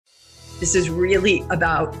This is really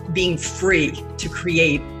about being free to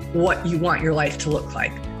create what you want your life to look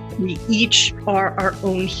like. We each are our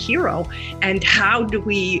own hero. And how do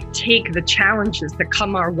we take the challenges that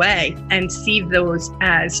come our way and see those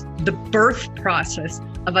as the birth process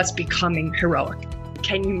of us becoming heroic?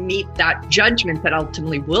 Can you meet that judgment that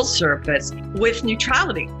ultimately will surface with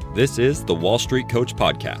neutrality? This is the Wall Street Coach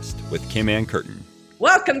Podcast with Kim Ann Curtin.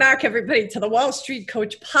 Welcome back, everybody, to the Wall Street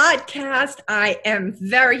Coach Podcast. I am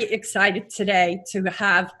very excited today to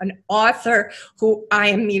have an author who I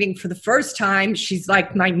am meeting for the first time. She's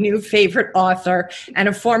like my new favorite author and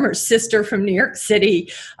a former sister from New York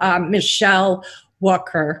City, Michele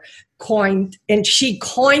Wucker. She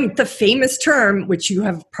coined the famous term, which you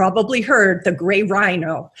have probably heard, the gray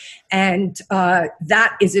rhino. And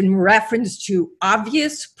that is in reference to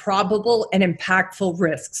obvious, probable, and impactful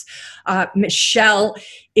risks. Michele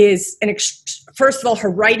is first of all, her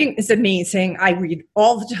writing is amazing. I read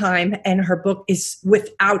all the time, and her book is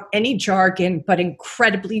without any jargon, but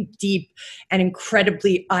incredibly deep and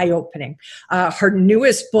incredibly eye-opening. Her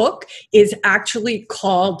newest book is actually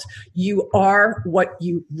called You Are What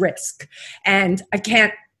You Risk. And I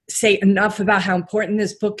can't say enough about how important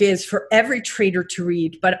this book is for every trader to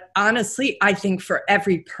read, but honestly, I think for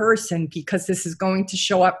every person, because this is going to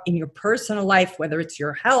show up in your personal life, whether it's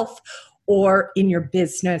your health or in your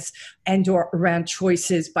business and or around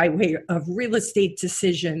choices by way of real estate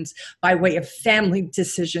decisions, by way of family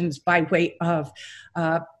decisions, by way of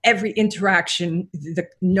every interaction. The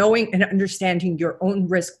knowing and understanding your own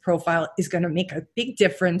risk profile is going to make a big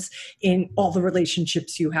difference in all the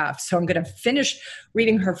relationships you have. So I'm going to finish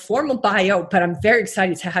reading her formal bio, but I'm very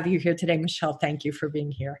excited to have you here today, Michele. Thank you for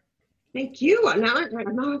being here. Thank you. Now I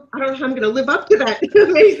don't know how I'm going to live up to that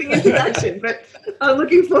amazing introduction, but I'm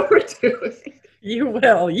looking forward to it. You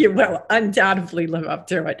will undoubtedly live up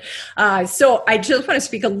to it. So I just want to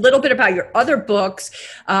speak a little bit about your other books,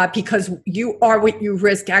 because You Are What You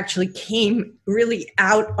Risk actually came really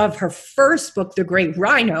out of her first book, The Great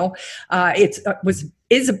Rhino. Is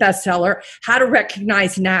a bestseller, How to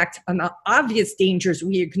Recognize and Act on the Obvious Dangers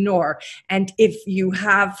We Ignore. And if you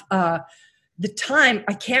have the time,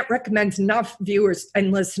 I can't recommend enough viewers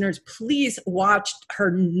and listeners, please watch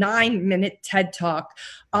her 9-minute TED Talk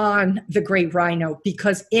on the Great Rhino,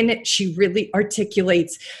 because in it, she really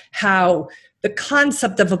articulates how the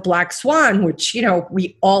concept of a black swan, which,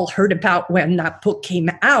 we all heard about when that book came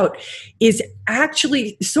out, is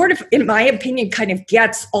actually sort of, in my opinion, kind of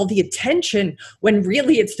gets all the attention when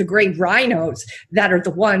really it's the gray rhinos that are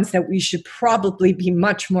the ones that we should probably be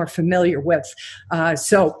much more familiar with.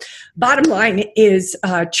 So bottom line is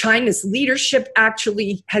China's leadership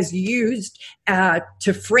actually has used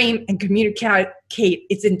to frame and communicate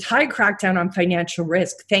its entire crackdown on financial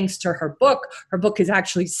risk thanks to her book. Her book is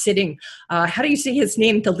actually sitting, how do you say his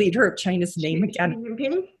name, the leader of China's name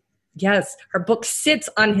again? Yes, her book sits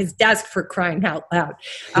on his desk, for crying out loud.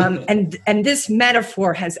 And this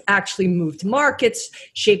metaphor has actually moved markets,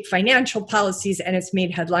 shaped financial policies, and it's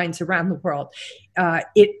made headlines around the world.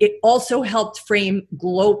 It also helped frame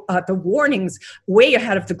the warnings way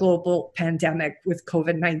ahead of the global pandemic with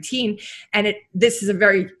COVID-19. And this is a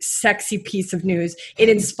very sexy piece of news. It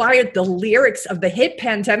inspired the lyrics of the hit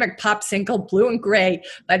pandemic pop single Blue and Gray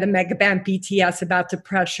by the mega band BTS about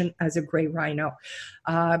depression as a gray rhino.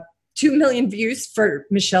 2 million views for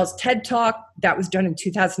Michele's TED Talk. That was done in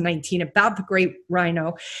 2019 about the Great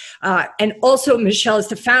Rhino. And also Michele is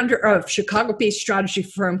the founder of Chicago-based strategy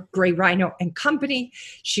firm Gray Rhino and Company.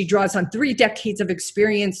 She draws on 3 decades of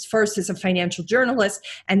experience, first as a financial journalist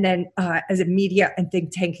and then as a media and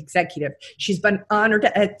think tank executive. She's been honored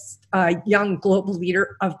as a young global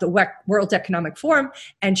leader of the World Economic Forum,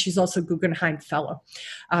 and she's also Guggenheim Fellow.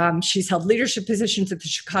 She's held leadership positions at the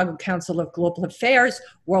Chicago Council of Global Affairs,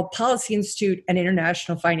 World Policy Institute, and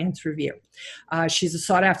International Finance Review. She's a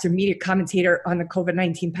sought-after media commentator on the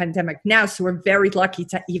COVID-19 pandemic now, so we're very lucky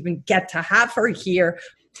to even get to have her here.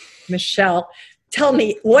 Michele, tell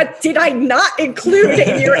me, what did I not include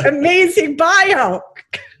in your amazing bio?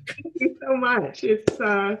 Thank you so much. It's,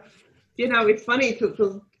 it's funny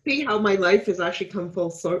to see how my life has actually come full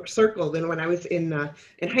circle. And when I was in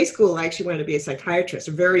high school, I actually wanted to be a psychiatrist.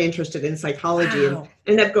 I'm very interested in psychology. Wow.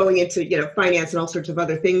 And ended up going into, finance and all sorts of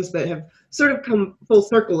other things, but have sort of come full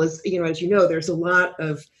circle. As you know, there's a lot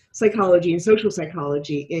of psychology and social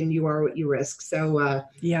psychology in You Are What You Risk. So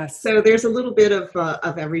yes. So there's a little bit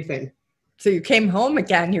of everything. So you came home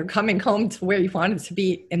again. You're coming home to where you wanted to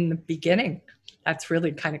be in the beginning. That's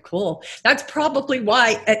really kind of cool. That's probably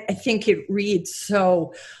why I think it reads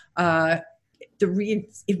so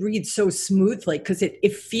it reads so smoothly, because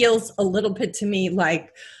it feels a little bit to me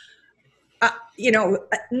like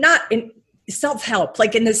not in self-help,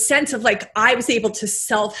 like in the sense of like, I was able to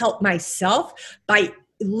self-help myself by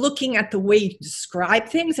looking at the way you describe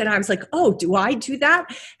things. And I was like, oh, do I do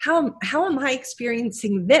that? How am I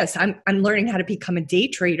experiencing this? I'm learning how to become a day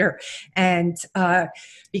trader. And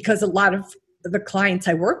because a lot of the clients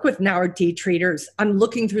I work with now are day traders, I'm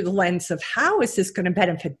looking through the lens of how is this going to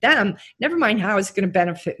benefit them? Never mind how is it going to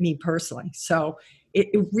benefit me personally. So it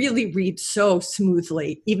really reads so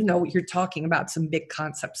smoothly, even though you're talking about some big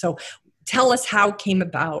concepts. So tell us how it came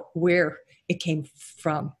about, where it came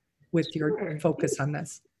from with your focus on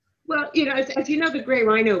this. Well, as you know, the gray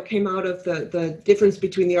rhino came out of the difference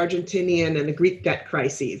between the Argentinian and the Greek debt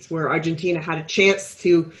crises, where Argentina had a chance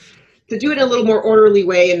to do it in a little more orderly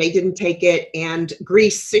way, and they didn't take it. And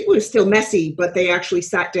Greece, it was still messy, but they actually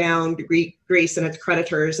sat down, Greece and its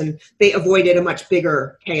creditors, and they avoided a much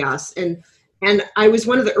bigger chaos. And I was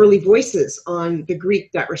one of the early voices on the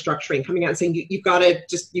Greek debt restructuring, coming out and saying, you've got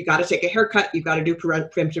to take a haircut, you've got to do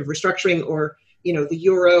preemptive restructuring, or the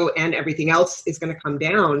euro and everything else is going to come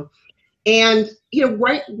down. And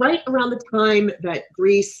right around the time that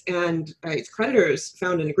Greece and its creditors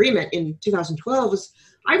found an agreement in 2012,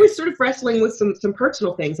 I was sort of wrestling with some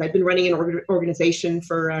personal things. I'd been running an organization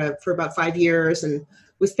for about 5 years, and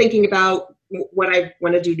was thinking about what I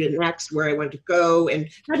want to do next, where I want to go, and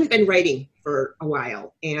hadn't been writing for a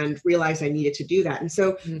while, and realized I needed to do that. And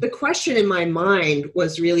so the question in my mind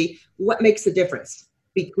was really, what makes the difference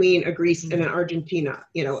between a Greece and an Argentina?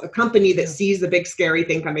 A company that sees the big scary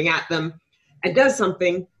thing coming at them and does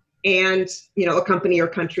something, and a company or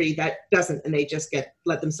country that doesn't, and they just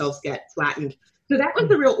let themselves get flattened. So that was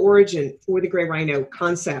the real origin for the gray rhino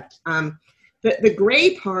concept. The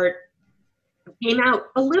gray part came out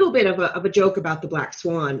a little bit of a joke about the black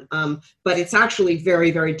swan, but it's actually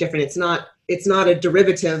very, very different. It's not a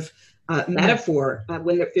derivative metaphor.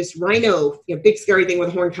 When this rhino, big scary thing with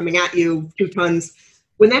a horn coming at you, 2 tons,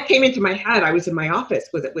 when that came into my head, I was in my office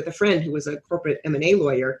with a friend who was a corporate M&A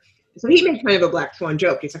lawyer. So he made kind of a black swan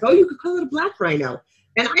joke. He's like, oh, you could call it a black rhino.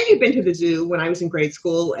 And I had been to the zoo when I was in grade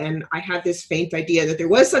school, and I had this faint idea that there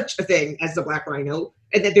was such a thing as the black rhino,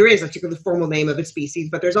 and that there is a particular formal name of a species,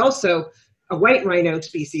 but there's also a white rhino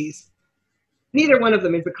species. Neither one of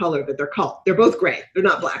them is the color that they're called. They're both gray. They're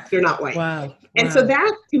not black. They're not white. Wow. And so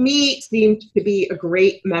that, to me, seemed to be a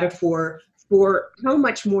great metaphor for how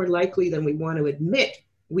much more likely than we want to admit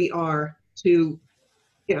we are to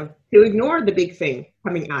ignore the big thing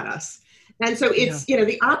coming at us. And so it's,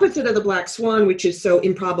 the opposite of the black swan, which is so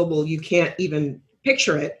improbable you can't even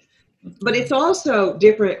picture it. But it's also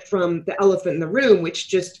different from the elephant in the room, which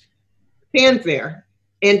just stands there.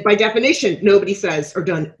 And by definition, nobody says or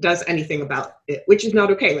does anything about it, which is not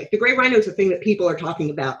okay. Like the gray rhino is the thing that people are talking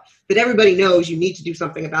about, that everybody knows you need to do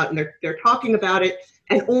something about, and they're talking about it,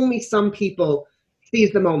 and only some people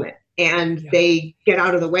seize the moment, and they get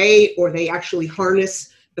out of the way, or they actually harness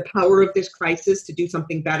the power of this crisis to do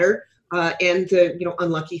something better. And the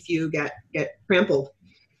unlucky few get trampled.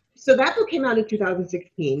 So that book came out in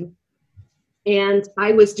 2016, and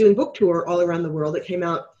I was doing book tour all around the world. It came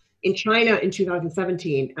out in China in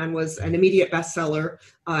 2017 and was an immediate bestseller.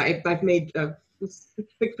 I've made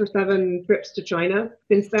 6 or 7 trips to China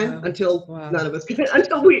since then, until none of us could,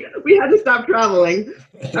 until we had to stop traveling.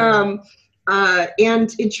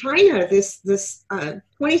 And in China, this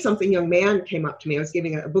 20-something young man came up to me. I was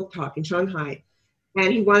giving a book talk in Shanghai,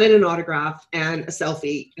 and he wanted an autograph and a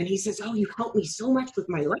selfie. And he says, "Oh, you've helped me so much with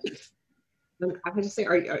my life." And I had to say,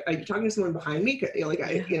 "Are you talking to someone behind me?"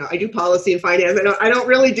 I do policy and finance. I don't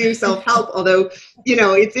really do self-help, although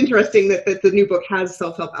it's interesting that the new book has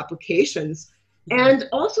self-help applications. And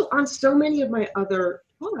also on so many of my other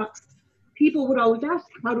talks, people would always ask,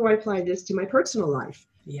 "How do I apply this to my personal life?"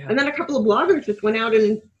 Yeah. And then a couple of bloggers just went out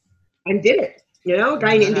and did it. A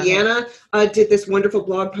guy in Indiana did this wonderful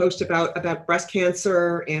blog post about breast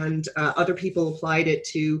cancer, and other people applied it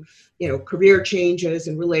to, career changes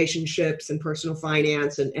and relationships and personal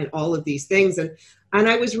finance and all of these things. And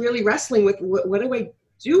I was really wrestling with what do I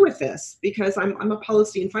do with this? Because I'm a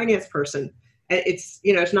policy and finance person. It's,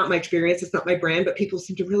 it's not my experience, it's not my brand, but people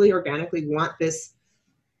seem to really organically want this,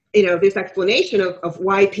 this explanation of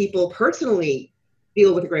why people personally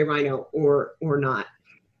deal with a gray rhino or not.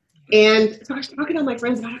 And so I was talking to my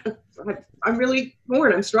friends about it. I'm really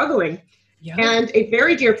torn. I'm struggling. Yeah. And a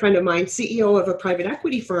very dear friend of mine, CEO of a private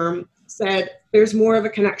equity firm, said, "There's more of a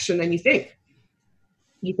connection than you think."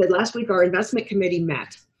 He said, "Last week our investment committee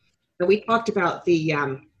met, and we talked about the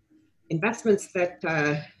investments that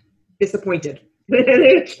disappointed."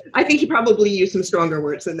 I think he probably used some stronger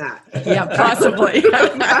words than that. Yeah, possibly.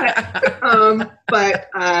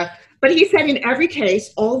 But he said in every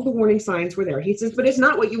case, all of the warning signs were there. He says, but it's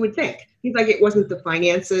not what you would think. He's like, it wasn't the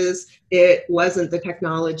finances, it wasn't the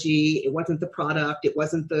technology, it wasn't the product, it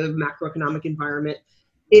wasn't the macroeconomic environment.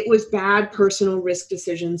 It was bad personal risk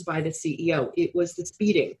decisions by the CEO. It was the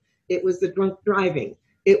speeding. It was the drunk driving.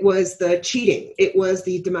 It was the cheating. It was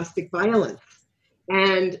the domestic violence.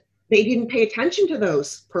 And they didn't pay attention to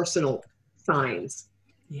those personal signs.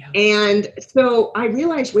 Yeah. And so I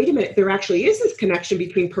realized, wait a minute, there actually is this connection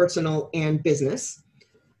between personal and business.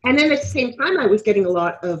 And then at the same time, I was getting a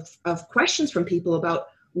lot of questions from people about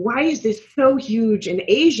why is this so huge in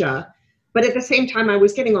Asia? But at the same time, I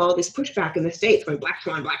was getting all this pushback in the States going, black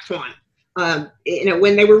swan, black swan.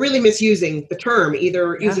 When they were really misusing the term,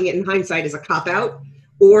 either using it in hindsight as a cop-out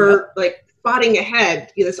or like spotting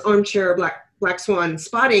ahead, this armchair black swan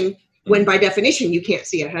spotting, when by definition you can't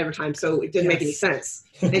see ahead of time, so it didn't make any sense.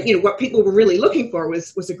 And what people were really looking for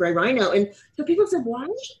was a gray rhino. And so people said, why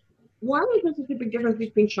is there such a big difference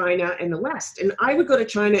between China and the West? And I would go to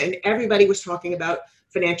China and everybody was talking about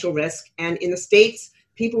financial risk. And in the States,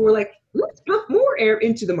 people were like, let's pump more air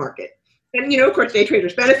into the market. And of course, day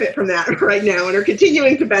traders benefit from that right now and are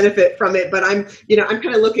continuing to benefit from it. But I'm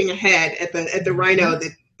kind of looking ahead at the rhino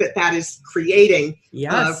that is creating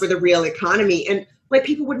for the real economy. And like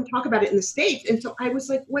people wouldn't talk about it in the States. And so I was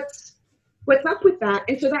like, what's up with that?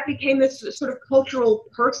 And so that became this sort of cultural,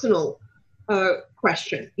 personal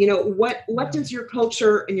question. What does your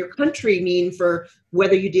culture and your country mean for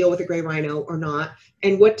whether you deal with a gray rhino or not?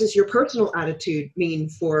 And what does your personal attitude mean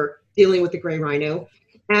for dealing with the gray rhino?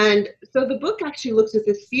 And so the book actually looks at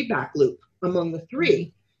this feedback loop among the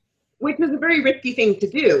three, which is a very risky thing to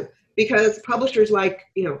do because publishers like,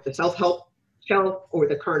 the self-help shelf or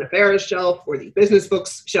the current affairs shelf or the business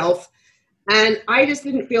books shelf. And I just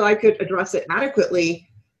didn't feel I could address it adequately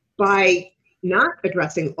by not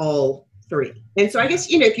addressing all three. And so I guess,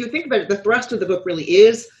 if you think about it, the thrust of the book really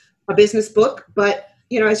is a business book, but,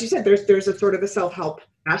 as you said, there's a sort of a self-help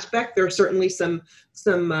aspect. There are certainly some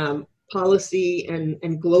policy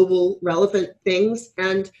and global relevant things,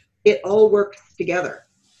 and it all works together.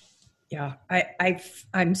 Yeah,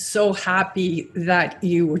 I'm so happy that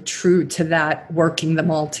you were true to that, working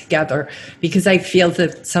them all together, because I feel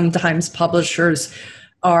that sometimes publishers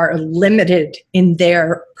are limited in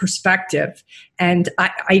their perspective. And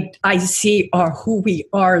I see who we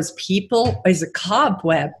are as people as a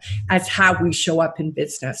cobweb as how we show up in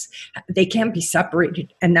business. They can't be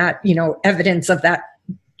separated. And that, evidence of that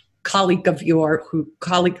colleague of yours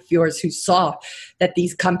who saw that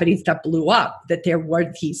these companies that blew up, that there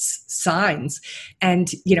were these signs.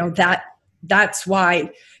 And, that's why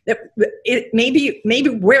maybe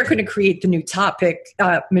we're going to create the new topic,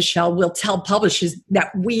 Michele. We'll tell publishers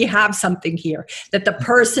that we have something here, that the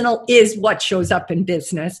personal is what shows up in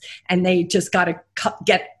business, and they just got to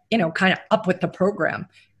get, kind of up with the program.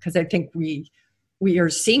 Because I think we are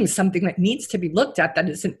seeing something that needs to be looked at that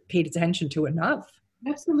isn't paid attention to enough.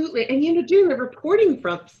 Absolutely. And, doing the reporting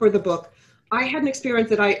for the book, I had an experience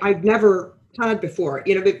that I've never had before.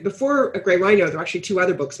 Before A Gray Rhino, there were actually two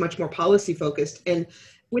other books, much more policy focused. And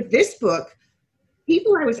with this book,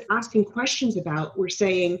 people I was asking questions about were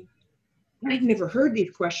saying, I've never heard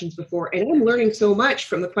these questions before. And I'm learning so much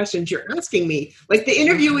from the questions you're asking me. Like the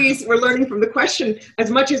interviewees were learning from the question as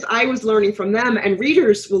much as I was learning from them, and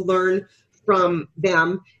readers will learn from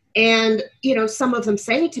them. And, some of them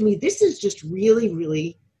saying to me, this is just really,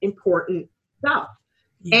 really important stuff.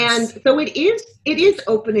 Yes. And so it is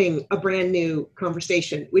opening a brand new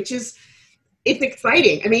conversation, it's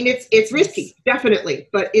exciting. I mean, it's risky, definitely,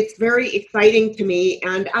 but it's very exciting to me.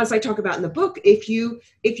 And as I talk about in the book, if you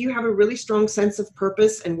have a really strong sense of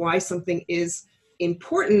purpose and why something is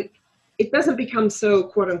important, it doesn't become so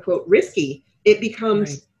quote unquote risky. It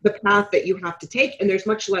becomes the path that you have to take, and there's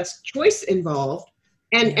much less choice involved.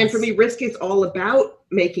 And for me, risk is all about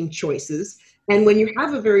making choices. And when you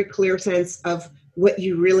have a very clear sense of what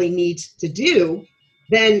you really need to do,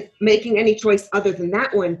 then making any choice other than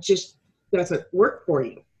that one just doesn't work for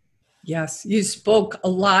you. Yes, you spoke a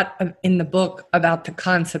lot in the book about the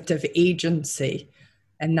concept of agency,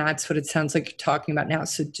 and that's what it sounds like you're talking about now.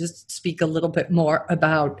 So just speak a little bit more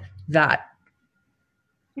about that.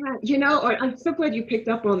 Yeah, I'm so glad you picked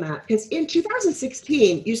up on that, because in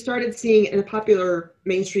 2016, you started seeing in the popular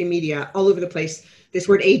mainstream media all over the place this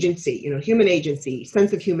word agency, human agency,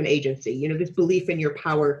 sense of human agency, this belief in your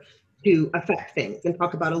power to affect things, and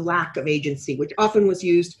talk about a lack of agency, which often was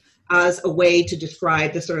used as a way to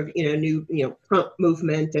describe the sort of, new, Trump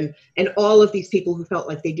movement and all of these people who felt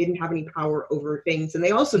like they didn't have any power over things. And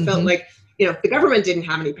they also felt like, the government didn't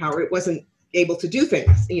have any power. It wasn't able to do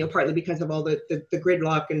things, partly because of all the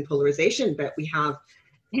gridlock and polarization that we have.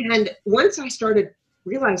 And once I started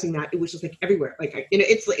realizing that, it was just like everywhere. Like,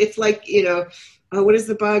 it's like, what is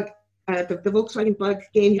the bug? The Volkswagen bug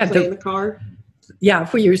game you play in the car. Yeah,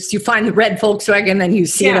 where you find the red Volkswagen, then you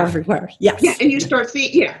see it everywhere. Yes. Yeah, and you start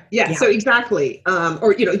seeing, so exactly.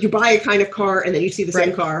 Or, you buy a kind of car and then you see the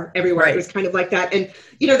same car everywhere. Right. It was kind of like that. And,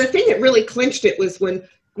 the thing that really clinched it was when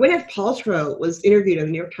Gwyneth Paltrow was interviewed in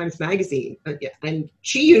the New York Times Magazine, and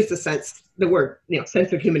she used the word,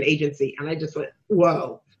 sense of human agency. And I just went,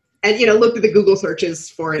 whoa. And, looked at the Google searches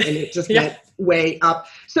for it, and it just went way up.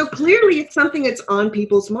 So clearly it's something that's on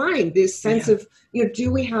people's mind, this sense of,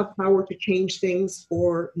 do we have power to change things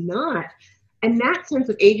or not? And that sense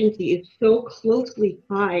of agency is so closely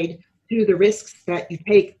tied to the risks that you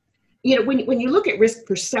take. When you look at risk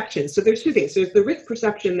perception, so there's two things. There's the risk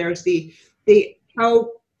perception, there's the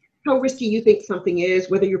how risky you think something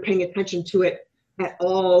is, whether you're paying attention to it at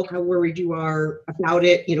all, how worried you are about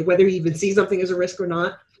it, whether you even see something as a risk or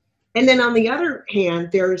not. And then on the other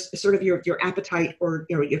hand, there's sort of your appetite or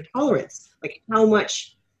your tolerance, like how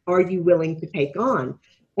much are you willing to take on?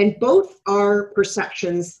 And both our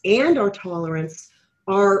perceptions and our tolerance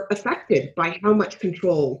are affected by how much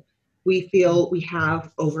control we feel we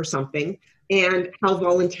have over something and how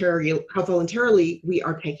voluntarily we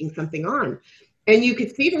are taking something on. And you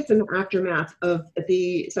could see this in the aftermath of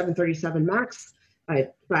the 737 MAX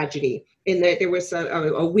tragedy, in that there was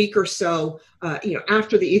a week or so,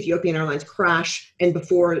 after the Ethiopian Airlines crash and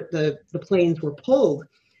before the planes were pulled.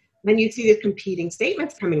 Then you'd see these competing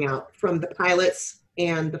statements coming out from the pilots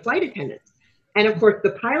and the flight attendants. And of course,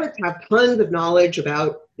 the pilots have tons of knowledge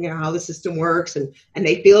about how the system works, and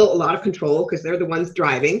they feel a lot of control because they're the ones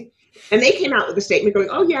driving. And they came out with a statement going,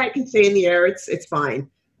 "Oh yeah, I can stay in the air, it's fine."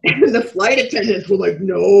 And the flight attendants were like,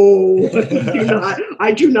 "No,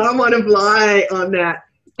 I do not want to fly on that."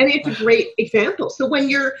 And it's a great example. So when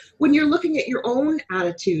you're looking at your own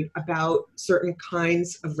attitude about certain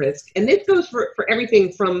kinds of risk, and this goes for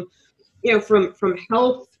everything from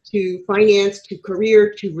health to finance to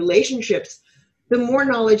career to relationships, the more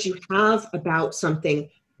knowledge you have about something,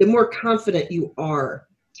 the more confident you are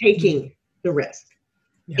taking the risk.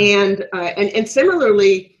 Yeah. And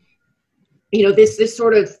similarly, this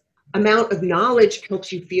sort of amount of knowledge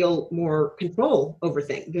helps you feel more control over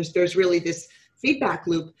things. There's really this feedback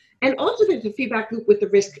loop. And also there's a feedback loop with the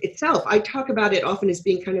risk itself. I talk about it often as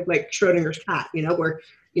being kind of like Schrodinger's cat, where,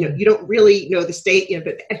 you don't really know the state,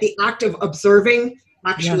 but at the act of observing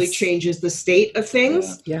actually changes the state of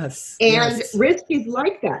things. Yes. And risk is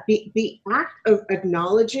like that. The act of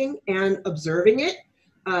acknowledging and observing it,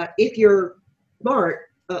 if you're smart,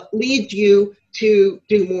 leads you to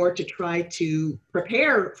do more to try to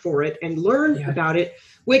prepare for it and learn about it,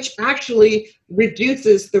 which actually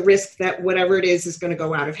reduces the risk that whatever it is going to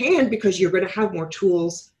go out of hand, because you're going to have more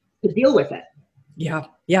tools to deal with it. Yeah.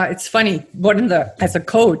 Yeah. It's funny. As a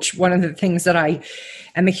coach, one of the things that I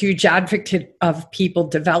am a huge advocate of people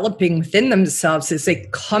developing within themselves is a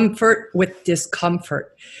comfort with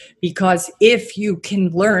discomfort. Because if you can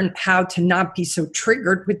learn how to not be so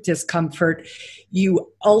triggered with discomfort,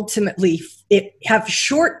 you ultimately have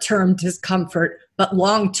short-term discomfort, but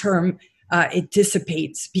long-term it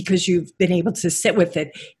dissipates because you've been able to sit with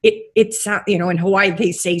it. It's in Hawaii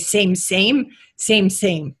they say same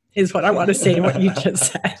is what I want to say to what you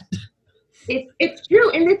just said. It's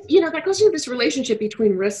true. And that goes into this relationship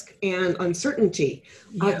between risk and uncertainty.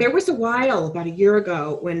 There was a while about a year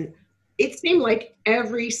ago when it seemed like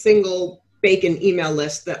every single Bacon email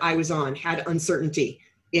list that I was on had uncertainty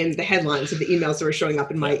in the headlines of the emails that were showing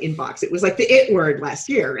up in my inbox. It was like the it word last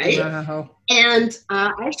year, right? Wow. And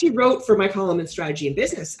I actually wrote for my column in Strategy and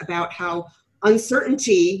Business about how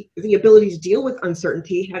uncertainty, the ability to deal with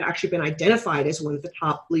uncertainty, had actually been identified as one of the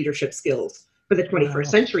top leadership skills for the 21st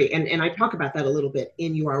century. And I talk about that a little bit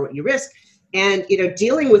in You Are What You Risk. And,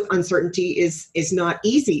 dealing with uncertainty is not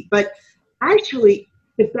easy, but actually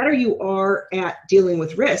the better you are at dealing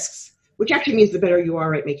with risks, which actually means the better you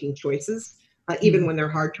are at making choices, even when they're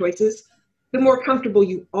hard choices, the more comfortable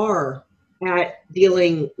you are at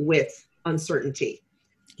dealing with uncertainty.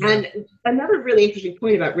 Yeah. And another really interesting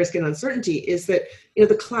point about risk and uncertainty is that,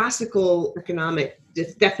 the classical economic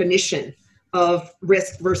definition of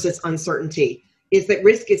risk versus uncertainty is that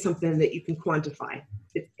risk is something that you can quantify.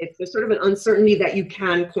 It's a sort of an uncertainty that you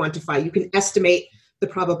can quantify. You can estimate the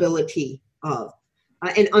probability of.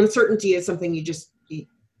 And uncertainty is something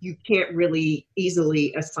you can't really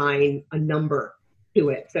easily assign a number to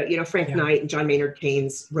it. So, Frank Knight and John Maynard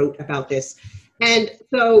Keynes wrote about this. And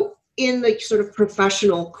so in the sort of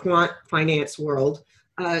professional quant finance world,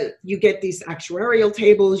 you get these actuarial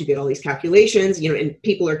tables, you get all these calculations, and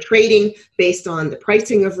people are trading based on the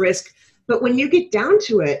pricing of risk. But when you get down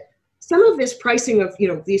to it, some of this pricing of,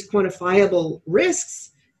 these quantifiable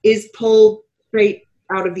risks is pulled straight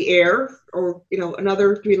out of the air, or,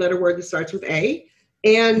 another 3-letter word that starts with A.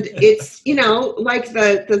 And it's, like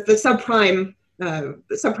the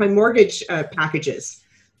subprime mortgage packages.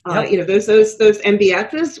 Yep. Those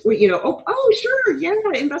MBSs where, oh, sure, yeah,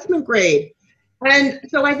 investment grade. And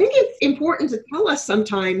so I think it's important to tell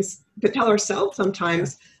ourselves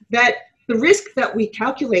sometimes that the risk that we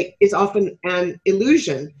calculate is often an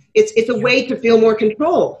illusion. It's a way to feel more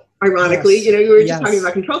control. Ironically, Yes. you were just talking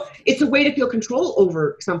about control. It's a way to feel control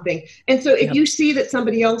over something. And so if you see that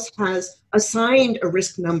somebody else has assigned a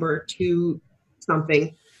risk number to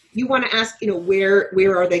something, you want to ask, where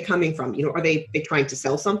are they coming from? Are they trying to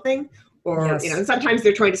sell something? Or, and sometimes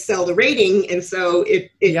they're trying to sell the rating. And so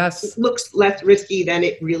it looks less risky than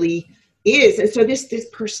it really is. And so this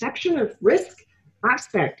perception of risk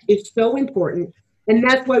aspect is so important. And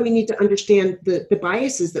that's why we need to understand the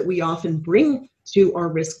biases that we often bring to our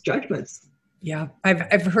risk judgments. Yeah,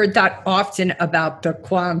 I've heard that often about the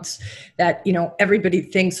quants, that, everybody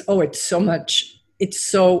thinks, oh, it's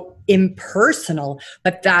so impersonal,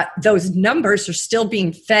 but that those numbers are still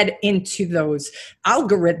being fed into those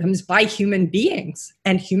algorithms by human beings.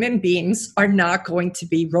 And human beings are not going to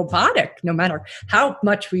be robotic, no matter how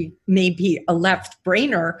much we may be a left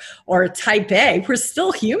brainer or a type A, we're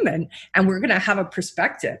still human, and we're going to have a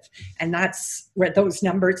perspective. And that's where those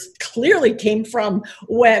numbers clearly came from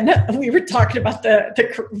when we were talking about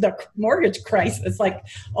the mortgage crisis. Like,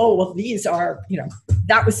 oh, well, these are,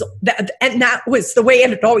 that was the way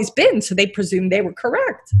it had always been. So they presumed they were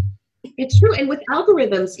correct. It's true. And with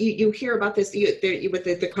algorithms, you hear about this with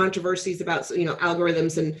the controversies about,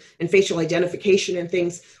 algorithms and facial identification and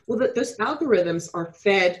things. Well, those algorithms are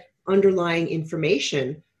fed underlying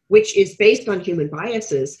information, which is based on human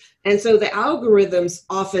biases. And so the algorithms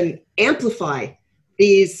often amplify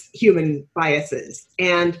these human biases.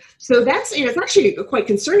 And so that's, it's actually quite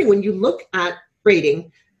concerning when you look at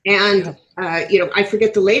rating. And, I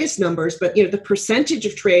forget the latest numbers, but, the percentage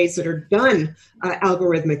of trades that are done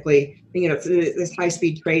algorithmically, this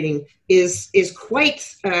high-speed trading is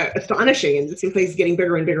quite astonishing. And it seems like it's getting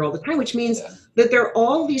bigger and bigger all the time, which means that there are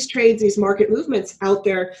all these trades, these market movements out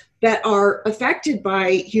there that are affected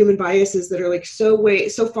by human biases that are like so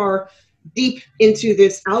far deep into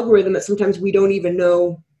this algorithm that sometimes we don't even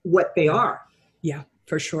know what they are. Yeah.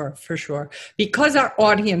 For sure. Because our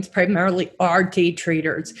audience primarily are day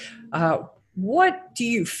traders, what do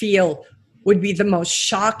you feel would be the most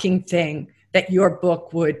shocking thing that your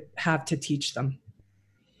book would have to teach them?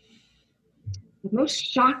 The most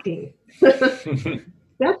shocking. There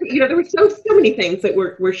were so many things that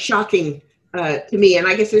were shocking to me. And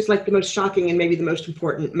I guess there's like the most shocking and maybe the most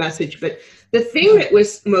important message. But the thing that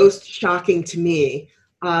was most shocking to me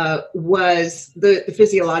was the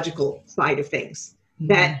physiological side of things.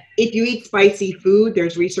 That if you eat spicy food,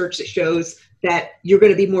 there's research that shows that you're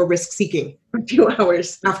going to be more risk-seeking a few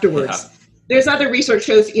hours afterwards. Yeah. There's other research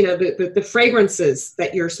shows, the fragrances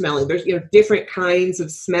that you're smelling. There's, different kinds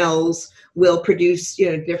of smells will produce,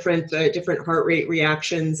 different heart rate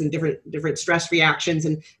reactions and different stress reactions,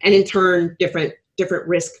 and in turn different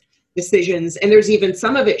risk decisions. And there's even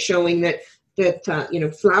some of it showing that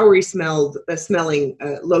flowery smelling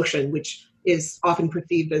lotion, which is often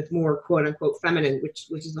perceived as more quote unquote feminine, which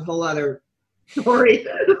is a whole other story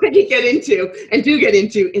that you get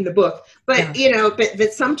into in the book. But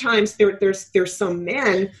but sometimes there's some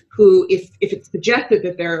men who, if it's suggested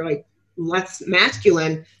that they're like less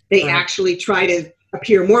masculine, they actually try to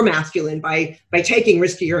appear more masculine by taking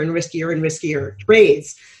riskier and riskier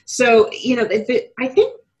trades. So I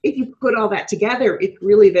think if you put all that together, it's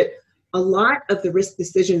really that a lot of the risk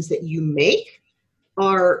decisions that you make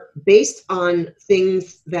are based on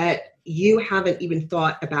things that you haven't even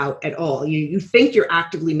thought about at all. You think you're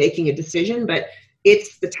actively making a decision, but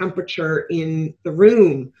it's the temperature in the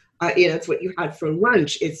room. It's what you had for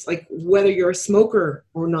lunch. It's like whether you're a smoker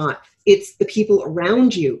or not. It's the people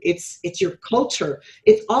around you. It's your culture.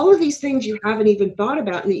 It's all of these things you haven't even thought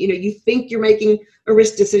about. And you think you're making a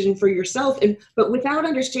risk decision for yourself, but without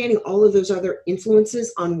understanding all of those other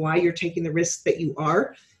influences on why you're taking the risks that you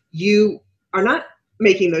are not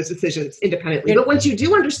making those decisions independently. But once you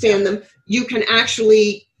do understand them, you can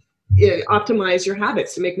actually optimize your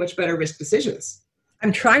habits to make much better risk decisions.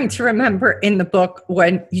 I'm trying to remember in the book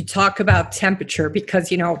when you talk about temperature, because,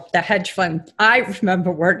 the hedge fund, I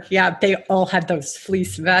remember they all had those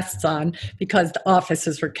fleece vests on because the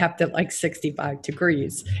offices were kept at like 65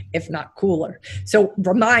 degrees, if not cooler. So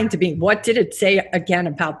remind me, what did it say again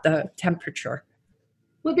about the temperature?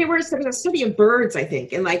 Well, there was a study of birds, I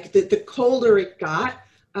think, and like the colder it got,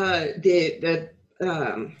 I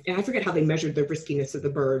forget how they measured the riskiness of the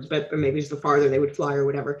birds, but or maybe it's the farther they would fly or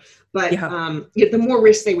whatever. But Yeah. the more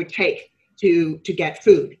risk they would take to get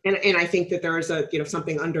food, and I think that there is a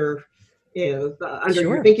something under under your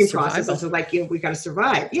Sure. thinking Survival. process of like we got to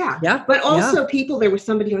survive, yeah. Yeah. But also Yeah. people, there was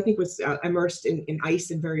somebody who I think was immersed in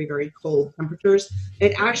ice in very very cold temperatures.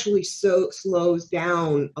 It actually so slows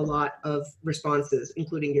down a lot of responses,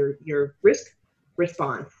 including your risk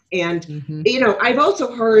response. And Hmm. I've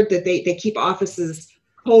also heard that they keep offices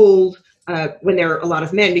cold when there are a lot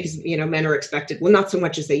of men, because men are expected, well, not so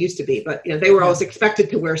much as they used to be, but they were Yeah. always expected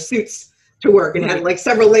to wear suits to work and have Right. like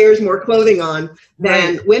several layers more clothing on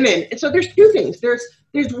than Right. women. And so there's two things.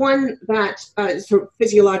 There's one that sort of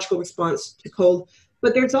physiological response to cold,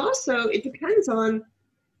 but there's also, it depends on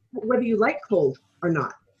whether you like cold or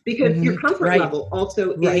not, because your Hmm. comfort Right. level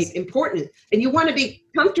also is Right. important, and you want to be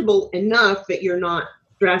comfortable enough that you're not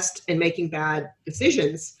stressed and making bad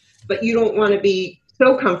decisions, but you don't want to be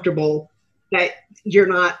so comfortable that you're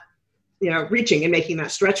not reaching and making that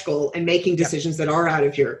stretch goal and making Yep. decisions that are out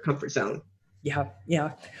of your comfort zone. Yeah,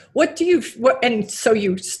 yeah. And so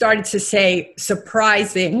you started to say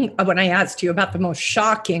surprising when I asked you about the most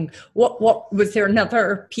shocking. What was there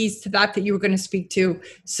another piece to that you were going to speak to?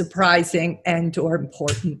 Surprising and or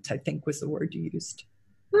important, I think was the word you used.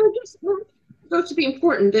 Just supposed to be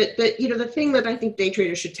important that the thing that I think day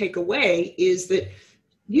traders should take away is that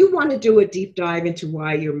you want to do a deep dive into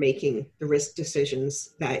why you're making the risk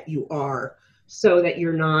decisions that you are, so that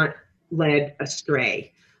you're not led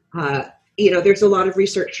astray. There's a lot of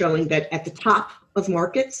research showing that at the top of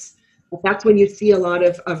markets, that's when you see a lot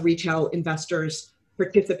of retail investors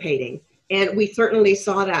participating. And we certainly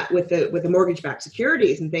saw that with the mortgage-backed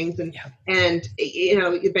securities and things. And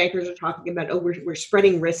the bankers are talking about, we're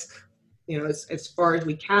spreading risk, as far as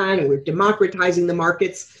we can, and we're democratizing the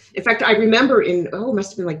markets. In fact, I remember it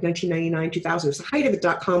must have been like 1999, 2000. It was the height of the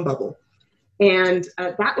dot-com bubble. And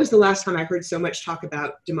that was the last time I heard so much talk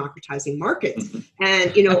about democratizing markets.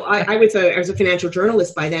 And, I was a financial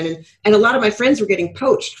journalist by then, and a lot of my friends were getting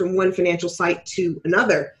poached from one financial site to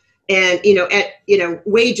another. And, at,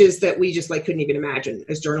 wages that we just couldn't even imagine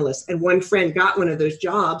as journalists. And one friend got one of those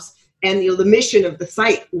jobs, and the mission of the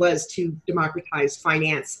site was to democratize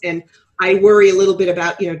finance. And I worry a little bit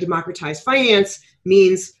about, democratized finance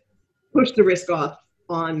means push the risk off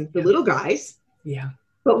on the little guys. Yeah.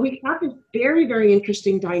 But we have this very, very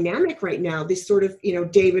interesting dynamic right now, this sort of,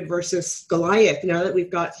 David versus Goliath, now that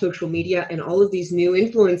we've got social media and all of these new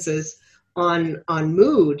influences on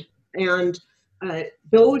mood. And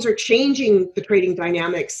those are changing the trading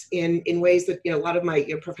dynamics in ways that, a lot of my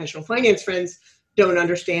professional finance friends don't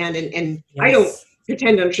understand. And yes. I don't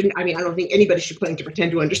pretend to understand. I mean, I don't think anybody should claim to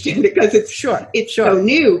pretend to understand it, because it's so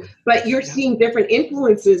new. But you're seeing different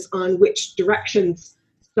influences on which directions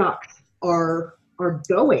stocks are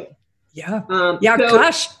going. Yeah.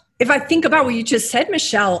 Gosh, if I think about what you just said,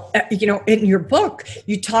 Michele, in your book,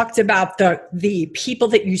 you talked about the people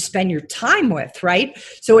that you spend your time with, right?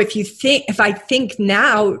 So if I think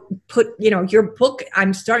now, your book,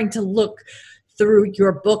 I'm starting to look through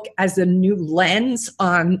your book as a new lens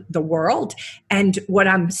on the world. And what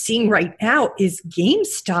I'm seeing right now is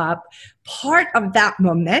GameStop. Part of that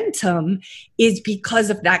momentum is because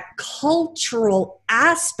of that cultural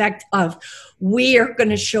aspect of, we're going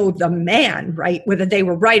to show the man, right? Whether they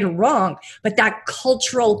were right or wrong, but that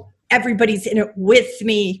cultural, everybody's in it with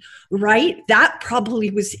me, right? That probably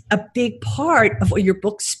was a big part of what your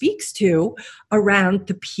book speaks to around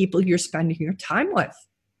the people you're spending your time with.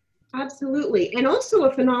 Absolutely. And also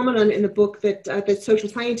a phenomenon in the book that social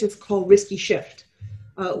scientists call risky shift.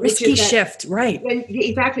 Risky shift, right.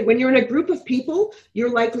 Exactly. When you're in a group of people,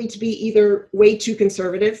 you're likely to be either way too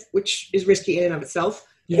conservative, which is risky in and of itself,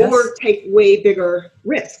 or take way bigger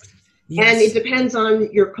risks. Yes. And it depends on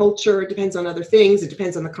your culture, it depends on other things, it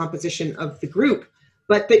depends on the composition of the group.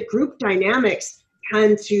 But the group dynamics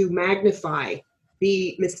tend to magnify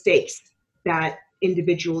the mistakes that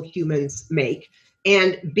individual humans make.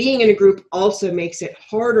 And being in a group also makes it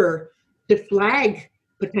harder to flag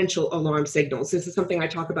potential alarm signals. This is something I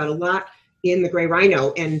talk about a lot in The Gray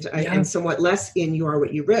Rhino, and somewhat less in You Are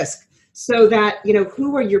What You Risk. So that,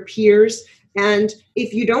 who are your peers? And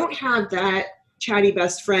if you don't have that chatty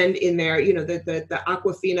best friend in there, the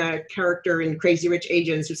Aquafina character in Crazy Rich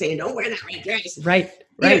Asians who's saying, don't wear that red dress. Right.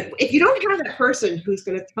 If you don't have that person who's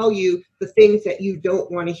going to tell you the things that you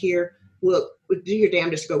don't want to hear, well, do your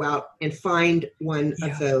damnedest to go out and find one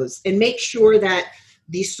of those, and make sure that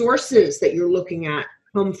the sources that you're looking at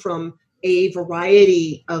come from a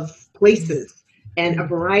variety of places and a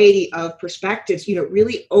variety of perspectives.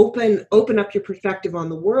 Really open up your perspective on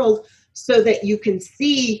the world, so that you can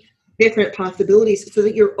see different possibilities, so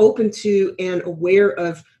that you're open to and aware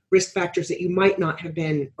of risk factors that you might not have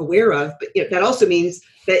been aware of. But that also means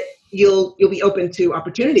that you'll be open to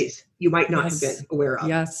opportunities you might not have been aware of.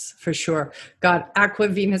 Yes, for sure. God,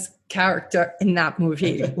 Aquavina's character in that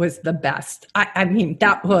movie was the best. I mean,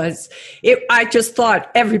 that was it. I just thought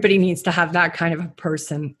everybody needs to have that kind of a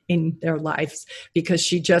person in their lives, because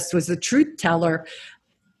she just was a truth teller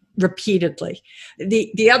repeatedly.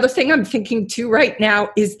 The other thing I'm thinking too right now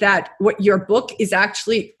is that what your book is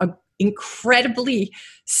actually an incredibly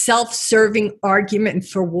self-serving argument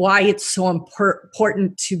for why it's so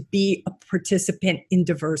important to be a participant in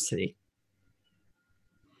diversity.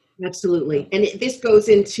 Absolutely. And this goes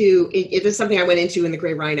into, it is something I went into in The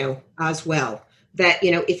Gray Rhino as well, that,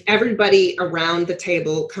 if everybody around the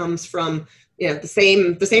table comes from, the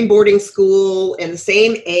same boarding school and the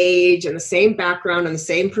same age and the same background and the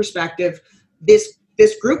same perspective, this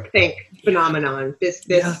groupthink phenomenon, this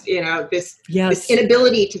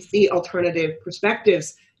inability to see alternative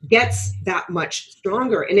perspectives gets that much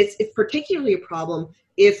stronger. And it's particularly a problem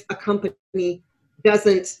if a company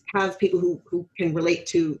doesn't have people who can relate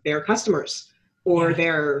to their customers or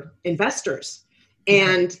their investors.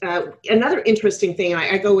 And another interesting thing,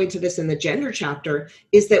 I go into this in the gender chapter,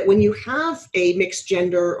 is that when you have a mixed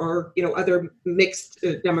gender or other mixed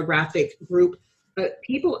demographic group,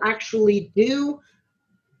 people actually do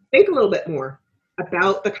think a little bit more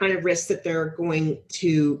about the kind of risks that they're going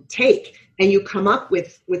to take, and you come up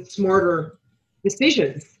with smarter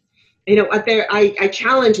decisions. I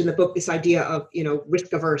challenge in the book this idea of,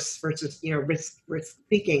 risk averse versus, risk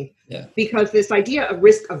seeking, because this idea of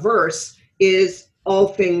risk averse is all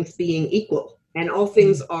things being equal, and all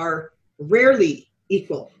things are rarely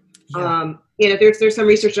equal. There's some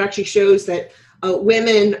research that actually shows that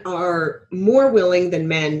women are more willing than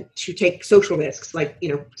men to take social risks, like,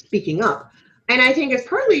 speaking up. And I think it's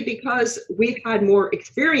partly because we've had more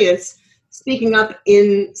experience speaking up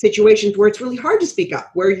in situations where it's really hard to speak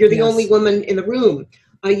up, where you're the only woman in the room.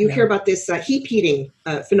 You hear about this heap heating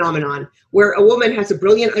phenomenon, where a woman has a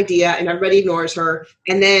brilliant idea and everybody ignores her.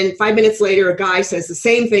 And then 5 minutes later, a guy says the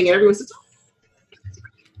same thing and everyone says,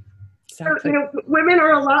 exactly. Women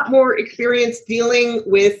are a lot more experienced dealing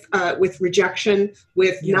with rejection,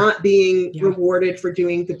 with not being rewarded for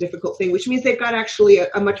doing the difficult thing, which means they've got actually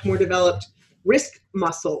a much more developed risk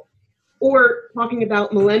muscle. Or talking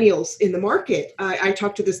about millennials in the market, I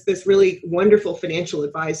talked to this really wonderful financial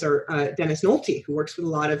advisor, Dennis Nolte, who works with a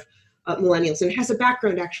lot of millennials and has a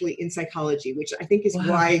background actually in psychology, which I think is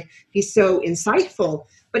why he's so insightful.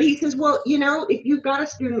 But he says, well, if you've got a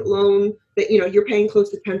student loan that, you're paying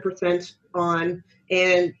close to 10% on,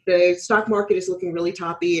 and the stock market is looking really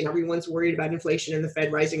toppy and everyone's worried about inflation and the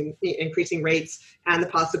Fed increasing rates and the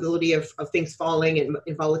possibility of things falling and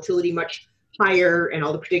volatility much higher, and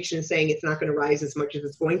all the predictions saying it's not going to rise as much as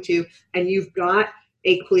it's going to, and you've got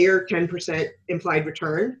a clear 10% implied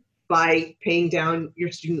return by paying down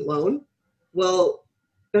your student loan, well,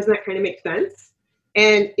 doesn't that kind of make sense?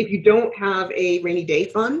 And if you don't have a rainy day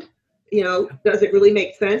fund, does it really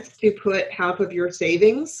make sense to put half of your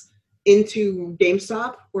savings into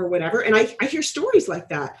GameStop or whatever? And I hear stories like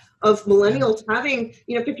that of millennials having,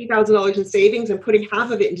 $50,000 in savings and putting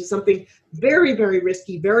half of it into something very, very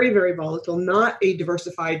risky, very, very volatile, not a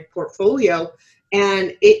diversified portfolio.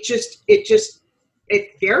 And it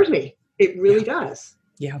scares me. It really does.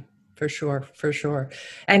 Yeah, for sure. For sure.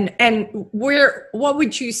 And what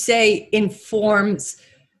would you say informs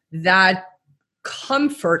that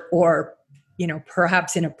comfort, or,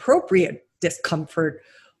 perhaps inappropriate discomfort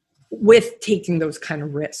with taking those kind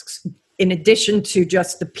of risks? In addition to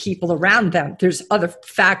just the people around them, there's other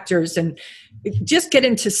factors, and just get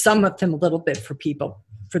into some of them a little bit for people,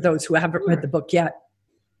 for those who haven't read the book yet.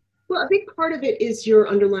 Well, I think part of it is your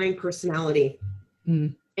underlying personality.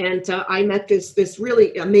 And I met this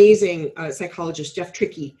really amazing psychologist, Jeff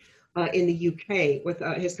Trickey, in the UK, with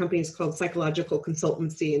his company is called Psychological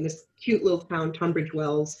Consultancy, in this cute little town, Tunbridge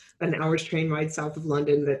Wells, an hour's train ride south of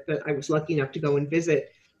London, that I was lucky enough to go and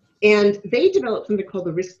visit. And they developed something called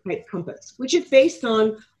the risk type compass, which is based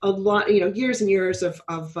on a lot, years and years of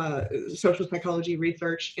social psychology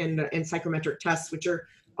research and psychometric tests, which are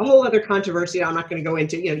a whole other controversy I'm not going to go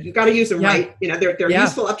into. You got to use them right. They're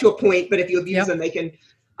useful up to a point, but if you abuse them, they can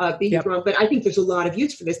be used wrong. But I think there's a lot of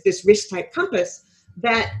use for this risk type compass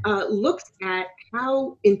that looks at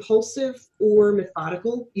how impulsive or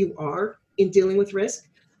methodical you are in dealing with risk.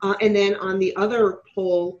 And then on the other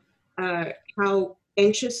pole, how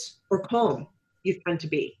anxious or calm you tend to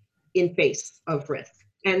be in face of risk.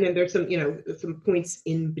 And then there's some points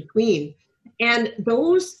in between. And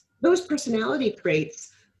those personality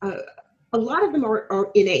traits a lot of them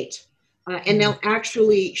are innate. And they'll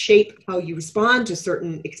actually shape how you respond to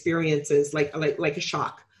certain experiences, like a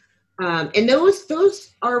shock. And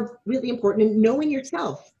those are really important. And knowing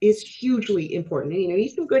yourself is hugely important. And, you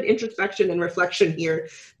need some good introspection and reflection here.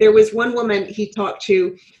 There was one woman he talked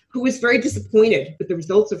to who was very disappointed with the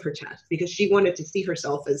results of her test because she wanted to see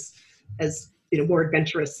herself as more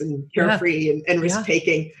adventurous and carefree and risk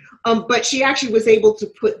taking. But she actually was able to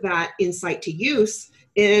put that insight to use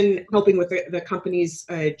in helping with the company's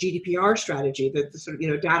GDPR strategy, the sort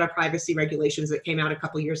of data privacy regulations that came out a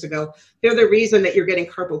couple of years ago. They're the reason that you're getting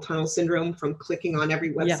carpal tunnel syndrome from clicking on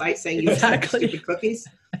every website saying you accept stupid cookies.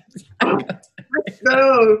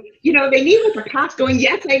 So they need like a cop going,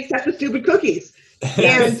 yes, I accept the stupid cookies.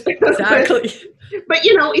 And exactly. But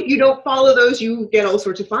if you don't follow those, you get all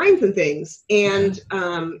sorts of fines and things. And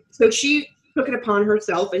so she took it upon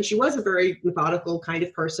herself, and she was a very methodical kind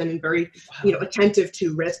of person and very attentive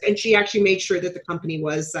to risk, and she actually made sure that the company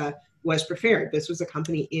was prepared. This was a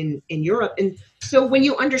company in Europe, and so when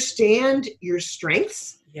you understand your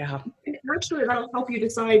strengths, actually that'll help you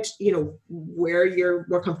decide where you're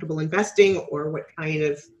more comfortable investing or what kind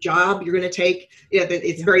of job you're going to take.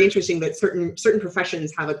 It's very interesting that certain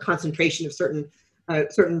professions have a concentration of certain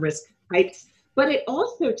risk types, but it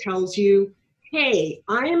also tells you, hey,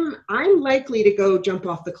 I'm likely to go jump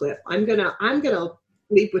off the cliff. I'm gonna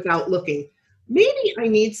leap without looking. Maybe I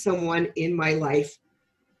need someone in my life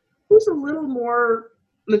who's a little more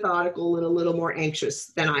methodical and a little more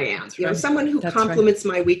anxious than I am. Someone who complements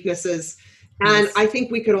my weaknesses. And I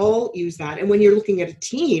think we could all use that. And when you're looking at a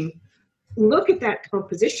team, look at that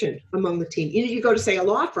composition among the team. You go to, say, a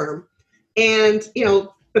law firm, and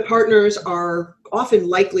the partners are often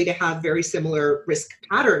likely to have very similar risk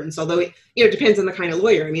patterns, although it depends on the kind of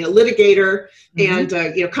lawyer. I mean, a litigator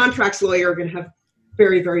and contracts lawyer are going to have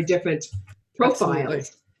very, very different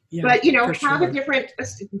profiles. Yeah, but have a different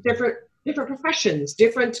professions,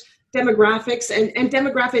 different demographics, and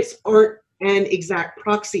demographics aren't an exact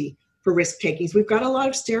proxy for risk taking. So we've got a lot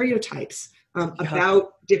of stereotypes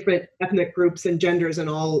about different ethnic groups and genders and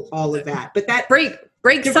all of that. But that break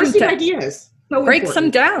diversity of ideas. So breaks them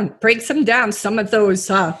down. Some of those,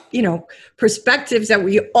 perspectives that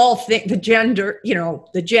we all think the gender,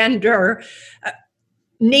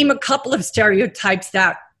 name a couple of stereotypes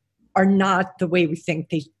that are not the way we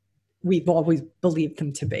think we've always believed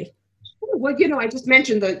them to be. Well, I just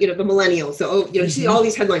mentioned the millennials. So, you see all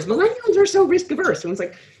these headlines, millennials are so risk averse. And it's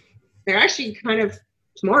like, they're actually kind of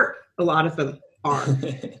smart. A lot of them are.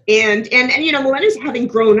 and millennials, having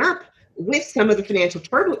grown up with some of the financial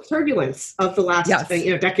turbulence of the last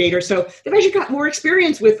decade or so, they've actually got more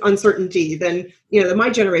experience with uncertainty than my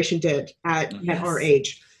generation did at our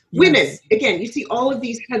age. Women, again, you see all of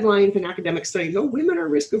these headlines and academic studies. Oh, women are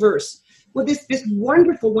risk averse. Well, this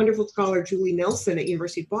wonderful, wonderful scholar, Julie Nelson at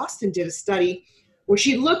University of Boston, did a study where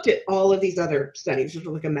she looked at all of these other studies, sort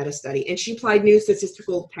of like a meta study, and she applied new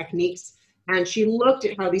statistical techniques. And she looked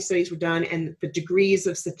at how these studies were done and the degrees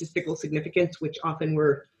of statistical significance, which often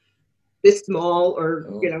were this small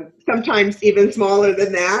or, sometimes even smaller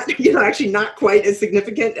than that, actually not quite as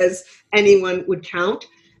significant as anyone would count.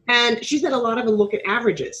 And she said a lot of them look at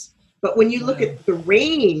averages. But when you look at the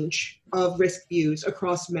range of risk views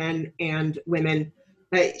across men and women,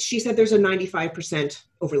 she said there's a 95%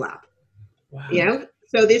 overlap. Wow.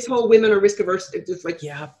 So this whole women are risk averse, it's just like,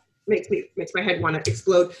 makes my head want to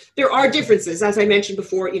explode. There are differences, as I mentioned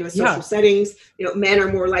before, social settings, men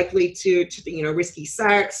are more likely to risky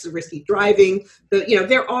sex, risky driving.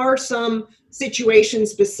 There are some situation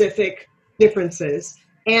specific differences.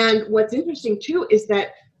 And what's interesting too is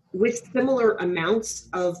that with similar amounts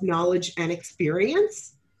of knowledge and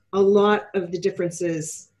experience, a lot of the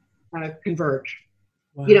differences converge.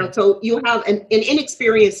 Wow. So you have an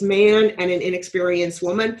inexperienced man and an inexperienced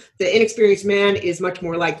woman. The inexperienced man is much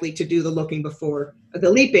more likely to do the leaping before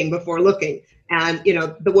looking. And,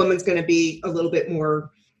 the woman's going to be a little bit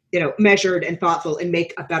more, measured and thoughtful and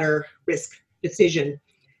make a better risk decision.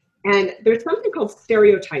 And there's something called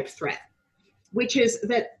stereotype threat, which is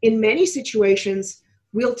that in many situations,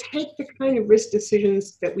 we'll take the kind of risk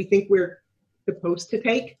decisions that we think we're supposed to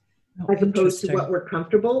take, as opposed to what we're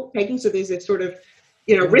comfortable taking. So there's a sort of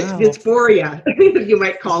risk dysphoria, you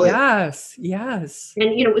might call it. Yes. And,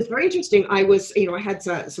 it was very interesting. I had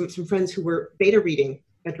some friends who were beta reading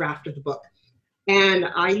a draft of the book. And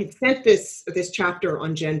I had sent this chapter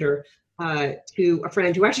on gender to a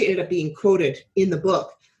friend who actually ended up being quoted in the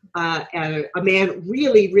book. A man,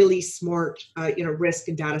 really, really smart, risk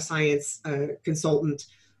and data science consultant,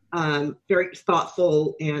 very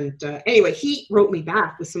thoughtful. And anyway, he wrote me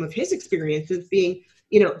back with some of his experiences being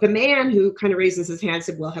the man who kind of raises his hand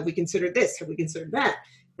said, well, have we considered this? Have we considered that?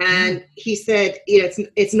 And he said,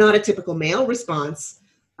 it's not a typical male response.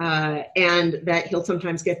 And that he'll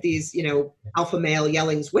sometimes get these, alpha male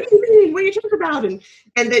yellings, what do you mean? What are you talking about? And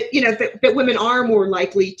that, that women are more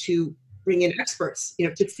likely to bring in experts,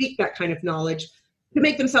 to seek that kind of knowledge, to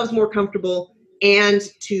make themselves more comfortable and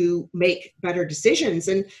to make better decisions.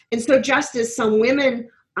 And so just as some women,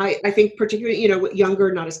 I think particularly,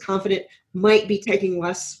 younger, not as confident, might be taking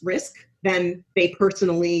less risk than they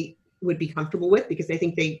personally would be comfortable with because they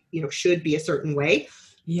think they, should be a certain way.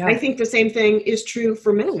 Yeah. I think the same thing is true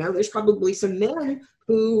for men. Now, there's probably some men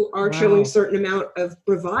who are showing a certain amount of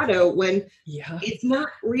bravado when it's not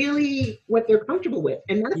really what they're comfortable with.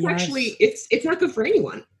 And that's actually, it's not good for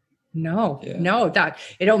anyone. No, that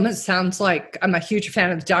it almost sounds like I'm a huge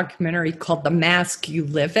fan of the documentary called The Mask You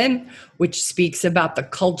Live In, which speaks about the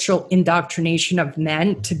cultural indoctrination of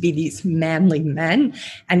men to be these manly men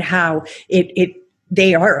and how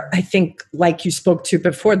they are, I think, like you spoke to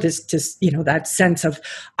before, this that sense of,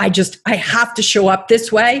 I have to show up this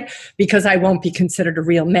way because I won't be considered a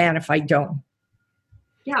real man if I don't.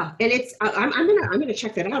 Yeah, and I'm gonna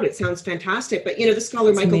check that out. It sounds fantastic. But the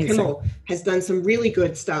scholar Michael Kimmel has done some really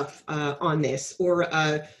good stuff on this, or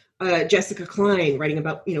Jessica Klein writing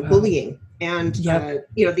about bullying and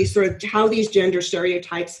these sort of how these gender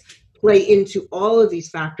stereotypes play into all of these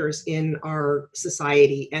factors in our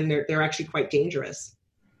society, and they're actually quite dangerous.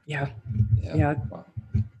 Yeah. Wow.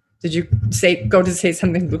 Did you go to say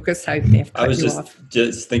something, Lucas? I was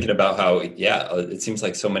just thinking about how it seems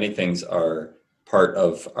like so many things are part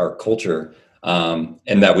of our culture,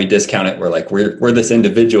 and that we discount it. We're like, we're this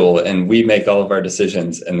individual and we make all of our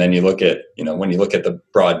decisions. And then you look at, when you look at the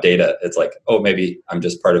broad data, it's like, oh, maybe I'm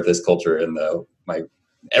just part of this culture and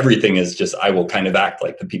everything is just, I will kind of act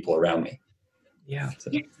like the people around me. Yeah.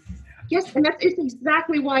 So. Yes. And that's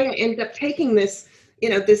exactly why I ended up taking this,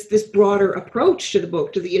 this broader approach to the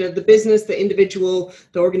book, to the business, the individual,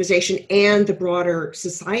 the organization, and the broader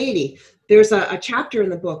society. There's a chapter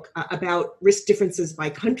in the book about risk differences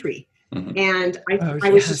by country. Mm-hmm. And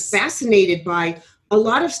I was just fascinated by a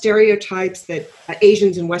lot of stereotypes that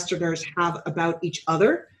Asians and Westerners have about each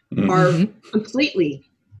other are completely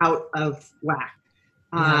out of whack.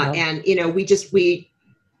 And,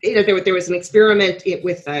 there was an experiment it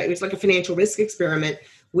was like a financial risk experiment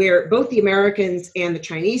where both the Americans and the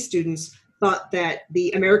Chinese students thought that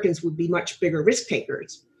the Americans would be much bigger risk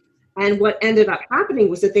takers. And what ended up happening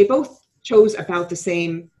was that they both chose about the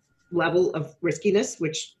same level of riskiness,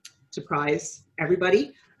 which surprised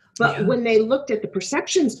everybody. But when they looked at the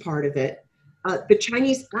perceptions part of it, the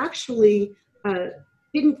Chinese actually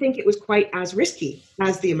didn't think it was quite as risky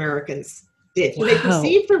as the Americans did. So they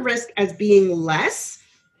perceived the risk as being less.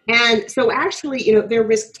 And so actually, their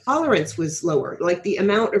risk tolerance was lower. Like the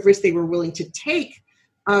amount of risk they were willing to take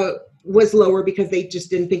was lower because they just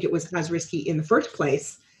didn't think it was as risky in the first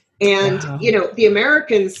place. And, the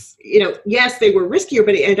Americans, yes, they were riskier,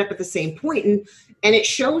 but it ended up at the same point. And it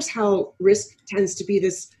shows how risk tends to be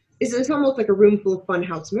it's almost like a room full of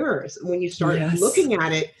funhouse mirrors. And when you start looking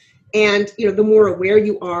at it and, the more aware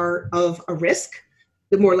you are of a risk,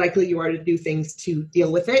 the more likely you are to do things to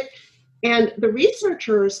deal with it. And the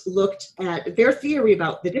researchers looked at their theory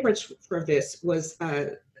about the difference for this was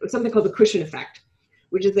something called the cushion effect,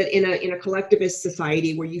 which is that in a collectivist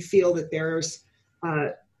society where you feel that there's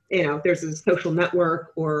a social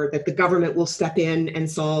network or that the government will step in and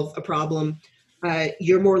solve a problem,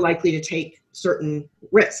 you're more likely to take certain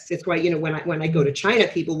risks. It's why, when I go to China,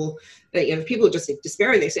 people will, people just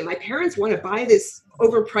despairing. They say, my parents want to buy this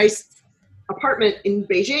overpriced apartment in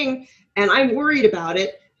Beijing and I'm worried about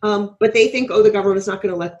it. But they think, the government's not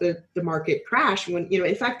going to let the market crash. When,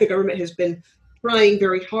 in fact, the government has been trying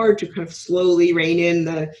very hard to kind of slowly rein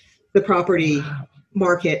in the property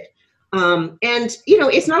market. And,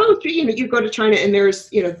 it's not always true. You go to China and there's,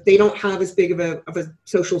 they don't have as big of a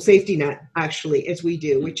social safety net actually as we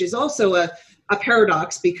do, which is also a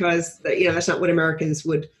paradox because, that's not what Americans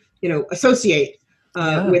would, associate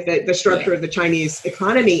with the structure of the Chinese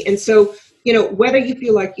economy. And so, whether you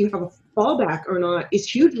feel like you have a fallback or not is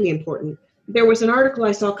hugely important. There was an article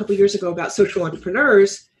I saw a couple of years ago about social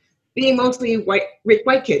entrepreneurs being mostly rich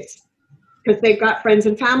white kids because they've got friends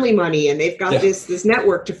and family money and they've got this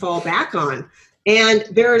network to fall back on. And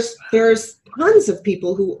there's tons of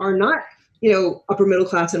people who are not, upper middle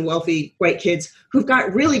class and wealthy white kids who've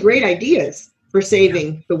got really great ideas for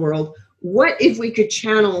saving the world. What if we could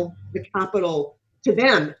channel the capital to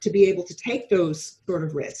them to be able to take those sort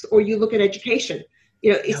of risks? Or you look at education.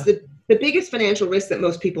 It's the biggest financial risk that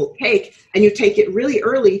most people take, and you take it really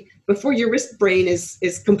early before your risk brain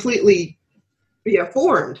is completely,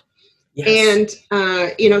 formed. Yes.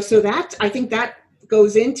 And, so that, I think that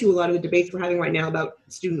goes into a lot of the debates we're having right now about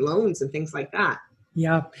student loans and things like that.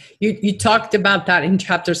 Yeah, you talked about that in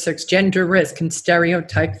chapter 6, gender risk and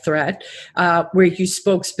stereotype threat, where you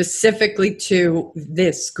spoke specifically to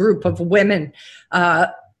this group of women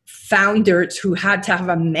founders who had to have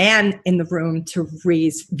a man in the room to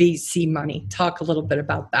raise VC money. Talk a little bit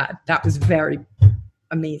about that. That was very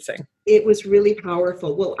amazing. It was really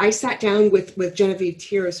powerful. Well, I sat down with Genevieve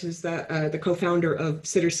Tiers, who's the co-founder of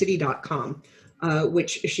SitterCity.com,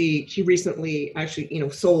 which she recently actually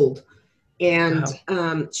sold. And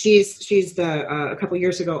she's a couple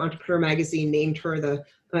years ago, Entrepreneur Magazine named her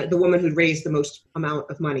the woman who raised the most amount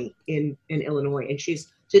of money in Illinois. And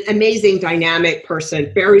she's an amazing, dynamic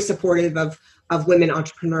person, very supportive of women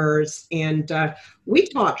entrepreneurs. And we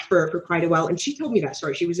talked for quite a while. And she told me that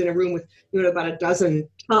story. She was in a room with about a dozen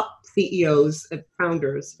top CEOs and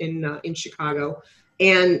founders in Chicago,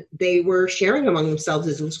 and they were sharing among themselves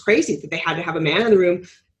as it was crazy that they had to have a man in the room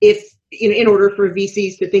in order for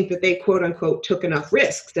VCs to think that they quote unquote took enough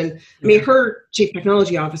risks. And I mean, her chief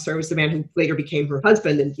technology officer was the man who later became her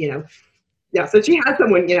husband. And, so she had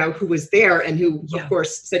someone, who was there and who of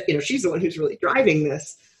course said, she's the one who's really driving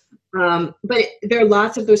this. But there are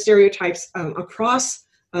lots of those stereotypes across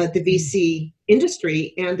the VC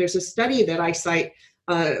industry. And there's a study that I cite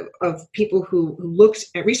of people who looked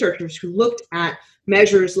at researchers who looked at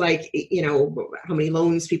measures like, how many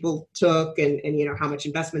loans people took and how much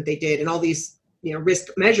investment they did and all these, risk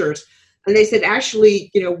measures. And they said,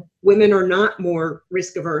 actually, women are not more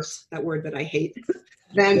risk averse, that word that I hate,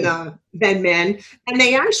 than men. And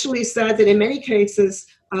they actually said that in many cases,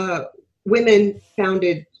 women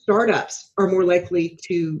founded startups are more likely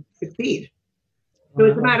to succeed. So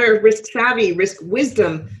it's a matter of risk savvy, risk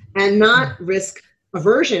wisdom, and not risk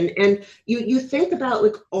aversion. And you think about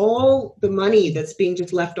like all the money that's being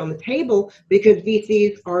just left on the table because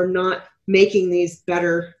VCs are not making these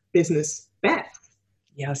better business bets.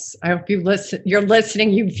 Yes, I hope you're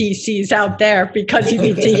listening, you VCs out there, because you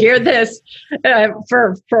need to hear this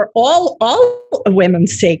for all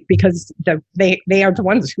women's sake, because they are the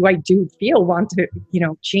ones who I do feel want to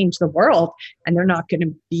change the world, and they're not going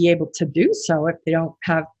to be able to do so if they don't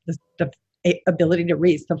have the ability to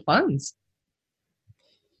raise the funds.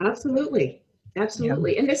 Absolutely.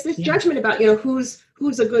 And this judgment about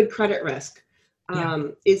who's a good credit risk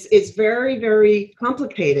is very, very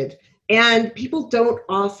complicated. And people don't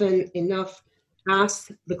often enough ask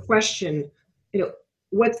the question,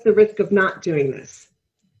 what's the risk of not doing this?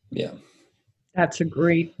 Yeah. That's a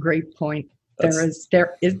great point. There is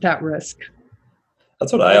that risk.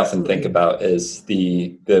 That's what I often think about is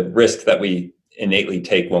the risk that we innately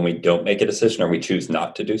take when we don't make a decision or we choose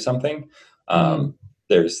not to do something.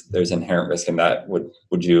 There's inherent risk in that.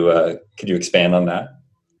 Could you expand on that?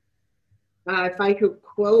 If I could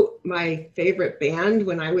quote my favorite band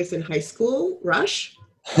when I was in high school, Rush.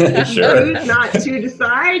 Sure. Choose not to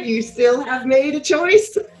decide. You still have made a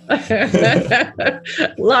choice.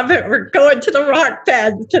 Love it. We're going to the rock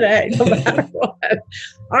band today, no matter what.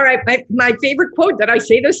 All right. My favorite quote, that I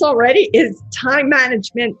say this already, is time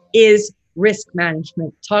management is risk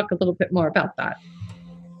management. Talk a little bit more about that.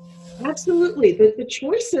 Absolutely. The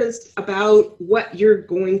choices about what you're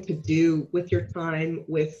going to do with your time,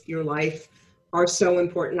 with your life, are so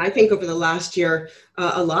important. I think over the last year,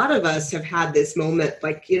 a lot of us have had this moment,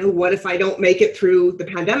 like, what if I don't make it through the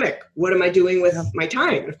pandemic? What am I doing with my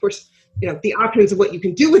time? And of course, the options of what you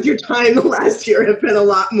can do with your time the last year have been a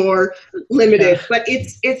lot more limited. Yeah. But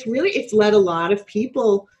it's led a lot of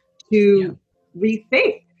people to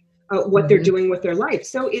rethink what they're doing with their life.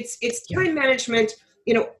 So it's time management,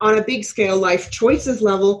 on a big scale life choices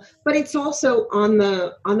level, but it's also on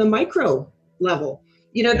the micro level.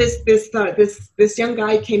 This young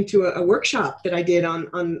guy came to a workshop that I did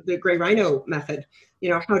on the Gray Rhino method,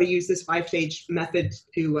 how to use this 5-stage method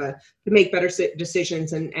to make better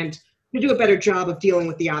decisions and to do a better job of dealing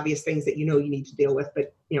with the obvious things that you need to deal with,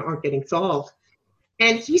 but aren't getting solved.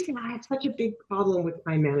 And he said, I have such a big problem with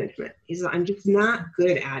time management. He said, I'm just not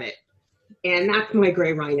good at it. And that's my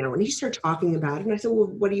Gray Rhino. And he started talking about it. And I said, well,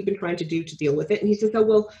 what have you been trying to do to deal with it? And he said,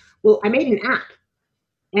 well, I made an app.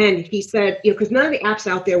 And he said, because none of the apps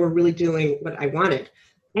out there were really doing what I wanted.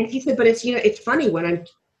 And he said, but it's funny, when I'm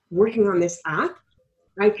working on this app,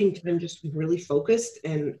 I'm just really focused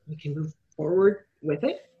and we can move forward with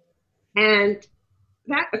it. And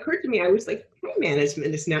that occurred to me. I was like, time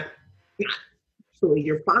management is not actually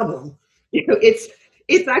your problem.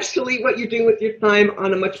 It's actually what you're doing with your time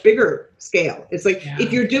on a much bigger scale. It's like,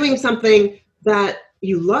 if you're doing something that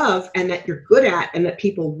you love and that you're good at and that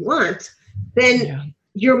people want, then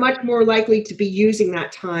you're much more likely to be using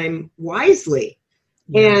that time wisely.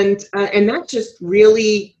 Yeah. And that just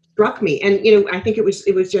really struck me. And, you know, I think it was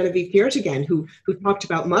Genevieve Pierce again who talked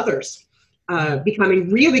about mothers becoming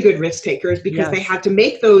really good risk takers because they had to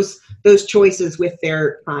make those choices with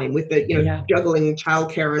their time, with the, you know, juggling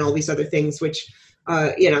childcare and all these other things, which,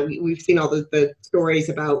 you know, we've seen all the stories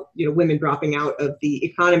about, you know, women dropping out of the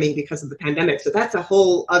economy because of the pandemic. So that's a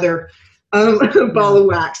whole other ball of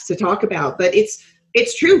wax to talk about. But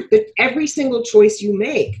it's true that every single choice you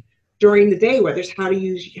make during the day, whether it's how to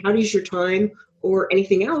use your time or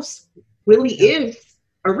anything else, really is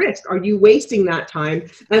a risk. Are you wasting that time?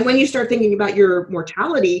 And when you start thinking about your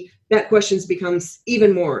mortality, that question becomes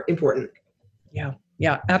even more important. Yeah,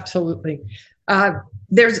 absolutely.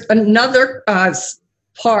 There's another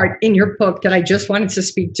part in your book that I just wanted to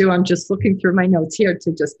speak to. I'm just looking through my notes here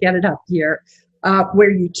to just get it up here, where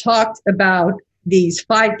you talked about these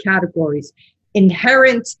 5 categories: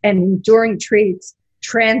 inherent and enduring traits,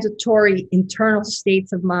 transitory internal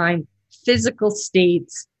states of mind, physical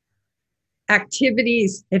states,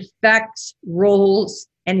 activities, effects, roles,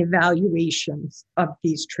 and evaluations of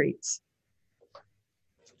these traits.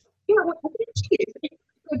 Yeah, well, I think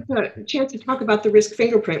it's a chance to talk about the risk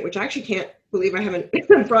fingerprint, which I actually can't believe I haven't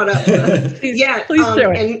brought up yet. Please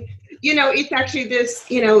do it. And, you know, it's actually this,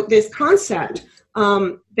 you know, this concept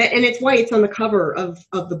that, and it's why it's on the cover of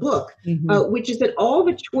the book, which is that all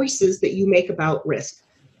the choices that you make about risk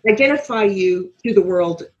identify you to the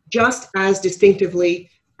world just as distinctively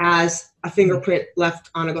as a fingerprint left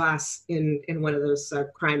on a glass in one of those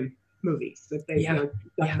crime movies that they you know,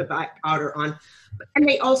 duct the black powder on. And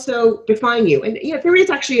they also define you. And you know, there is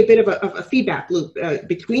actually a bit of a feedback loop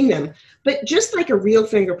between them. But just like a real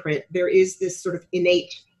fingerprint, there is this sort of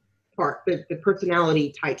innate part, the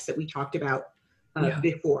personality types that we talked about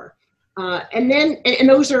before. And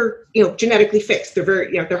those are, you know, genetically fixed. They're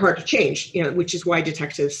very, you know, they're hard to change, you know, which is why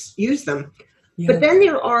detectives use them. But then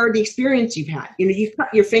there are the experience you've had. You know, you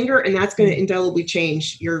cut your finger and that's going to indelibly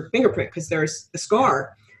change your fingerprint because there's a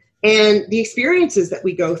scar. And the experiences that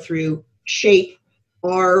we go through shape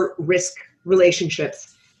our risk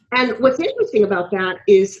relationships. And what's interesting about that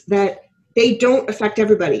is that they don't affect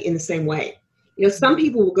everybody in the same way. You know, some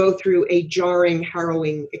people will go through a jarring,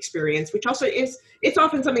 harrowing experience, which also it's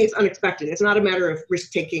often something that's unexpected. It's not a matter of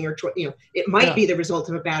risk taking or, you know, it might be the result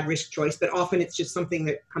of a bad risk choice, but often it's just something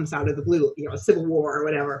that comes out of the blue, you know, a civil war or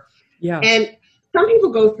whatever. And some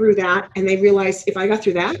people go through that and they realize if I got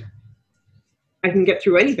through that, I can get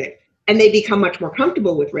through anything. And they become much more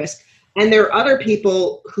comfortable with risk. And there are other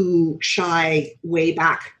people who shy way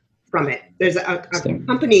back from it. There's a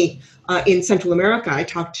company in Central America. I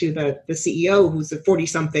talked to the CEO, who's a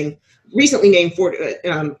 40-something, recently named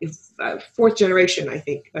fourth generation, I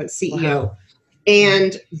think, CEO. Wow.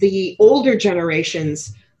 And the older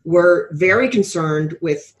generations were very concerned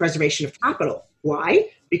with preservation of capital. Why?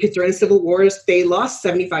 Because during the civil wars, they lost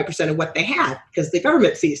 75% of what they had because the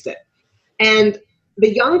government seized it. And the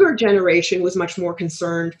younger generation was much more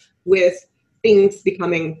concerned with things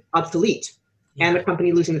becoming obsolete and the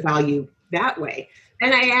company losing the value that way.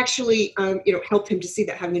 And I actually, you know, helped him to see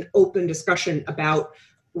that having an open discussion about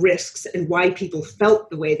risks and why people felt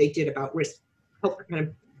the way they did about risk helped kind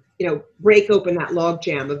of, you know, break open that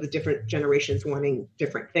logjam of the different generations wanting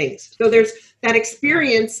different things. So there's that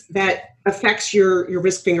experience that affects your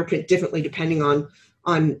risk fingerprint differently depending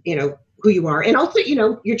on you know, who you are, and also, you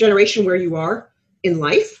know, your generation, where you are in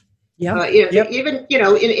life. You know, even, you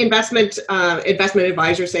know, in investment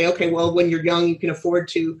advisors say, okay, well, when you're young, you can afford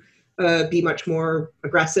to be much more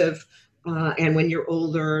aggressive. And when you're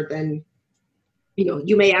older, then, you know,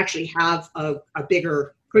 you may actually have a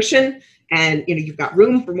bigger cushion and, you know, you've got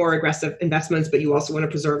room for more aggressive investments, but you also want to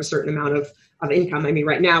preserve a certain amount of income. I mean,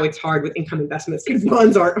 right now it's hard with income investments because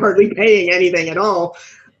bonds aren't hardly paying anything at all.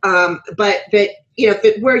 But that, you know,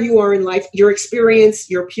 that where you are in life, your experience,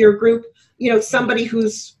 your peer group, you know, somebody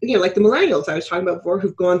who's, you know, like the millennials I was talking about before,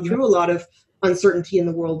 who've gone through a lot of uncertainty in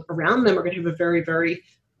the world around them, are going to have a very, very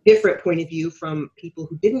different point of view from people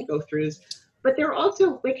who didn't go through this. But there are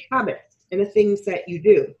also like habits and the things that you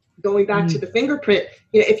do. Going back to the fingerprint,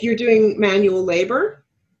 you know, if you're doing manual labor,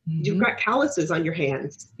 you've got calluses on your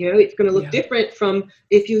hands. You know, it's going to look different from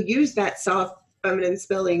if you use that soft feminine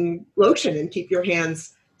smelling lotion and keep your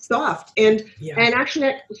hands soft. And actually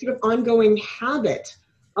that sort of ongoing habit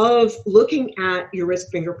of looking at your risk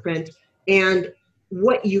fingerprint and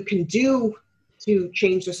what you can do to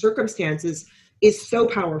change the circumstances is so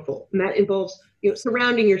powerful. And that involves, you know,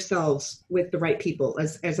 surrounding yourselves with the right people,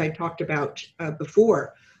 as I talked about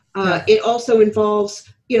before. It also involves,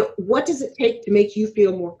 you know, what does it take to make you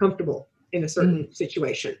feel more comfortable in a certain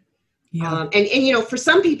situation? Yeah. And for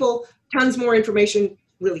some people, tons more information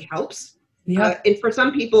really helps. Yeah. And for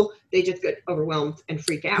some people, they just get overwhelmed and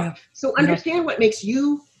freak out. Yeah. So understand what makes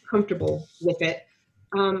you comfortable with it.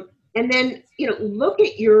 And then, look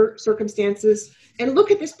at your circumstances and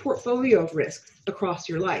look at this portfolio of risks across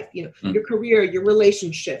your life, your career, your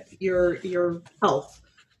relationship, your health,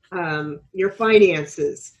 your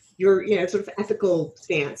finances, your, sort of ethical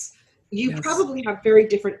stance. You probably have very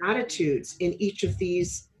different attitudes in each of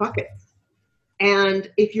these buckets. And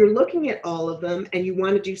if you're looking at all of them and you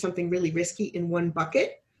want to do something really risky in one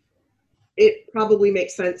bucket, it probably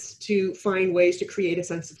makes sense to find ways to create a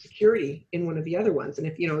sense of security in one of the other ones. And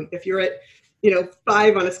if you're at,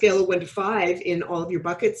 5 on a scale of 1 to 5 in all of your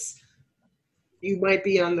buckets, you might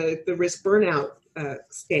be on the risk burnout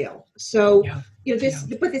scale. So,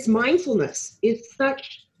 but this mindfulness is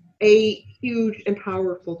such a huge and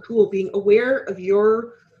powerful tool, being aware of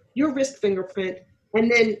your risk fingerprint, and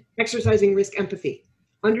then exercising risk empathy,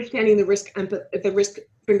 understanding the risk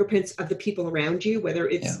fingerprints of the people around you, whether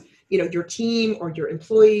it's your team or your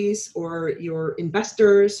employees or your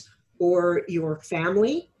investors or your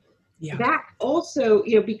family. Yeah. That also,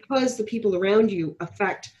 because the people around you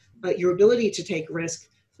affect your ability to take risk,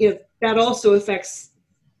 that also affects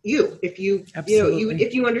you. If you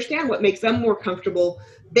if you understand what makes them more comfortable,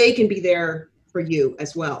 they can be there for you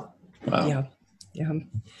as well. Wow. Yeah. Yeah.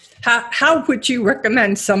 How would you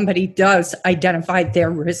recommend somebody does identify their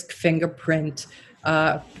risk fingerprint?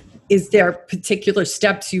 Is there particular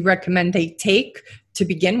steps you recommend they take to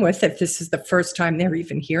begin with if this is the first time they're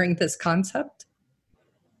even hearing this concept?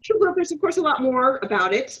 Sure. Well, there's of course a lot more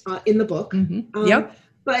about it in the book. Mm-hmm.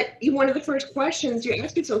 But one of the first questions you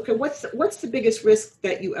ask yourself, okay, what's the biggest risk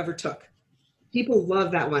that you ever took? People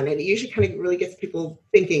love that one, and it usually kind of really gets people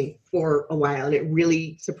thinking for a while, and it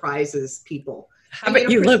really surprises people. How about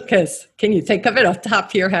you, Lucas? Can you think of it off the top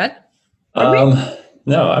of your head?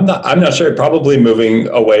 No, I'm not sure. Probably moving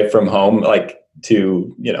away from home, like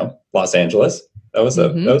to, Los Angeles. That was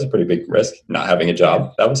a pretty big risk. Not having a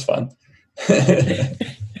job. That was fun.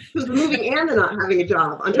 Because the moving and the not having a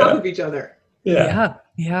job on top of each other. Yeah.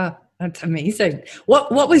 That's amazing.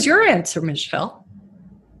 What was your answer, Michele,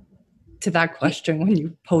 to that question when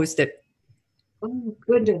you posed it? Oh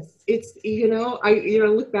goodness. It's, I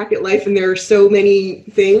look back at life and there are so many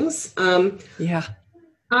things. I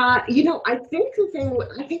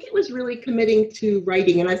think it was really committing to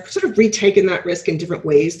writing, and I've sort of retaken that risk in different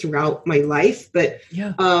ways throughout my life. But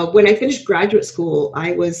when I finished graduate school,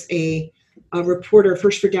 I was a reporter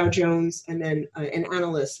first for Dow Jones and then an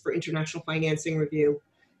analyst for International Financing Review.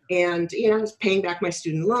 And, I was paying back my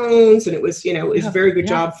student loans, and it was, it was a very good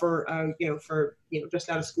job for just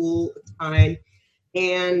out of school at the time.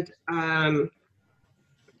 And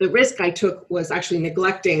the risk I took was actually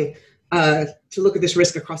neglecting to look at this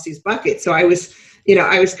risk across these buckets. So I was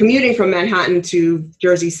commuting from Manhattan to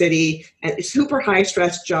Jersey City, and a super high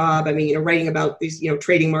stress job. I mean, writing about these,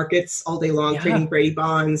 trading markets all day long, trading Brady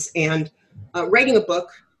bonds, and writing a book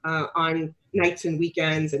on nights and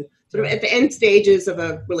weekends, and sort of at the end stages of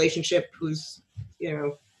a relationship whose,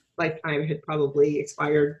 lifetime had probably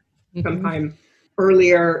expired sometime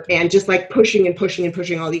earlier, and just like pushing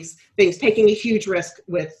all these things, taking a huge risk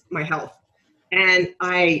with my health. And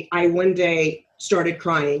I one day started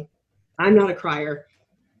crying. I'm not a crier.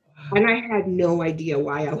 And I had no idea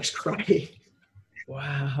why I was crying.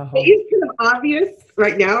 Wow. It's kind of obvious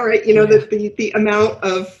right now, right? The amount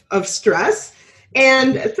of stress.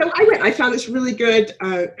 And so I found this really good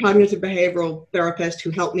cognitive behavioral therapist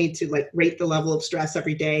who helped me to rate the level of stress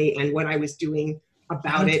every day and what I was doing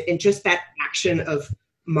about it. And just that action of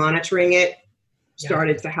monitoring it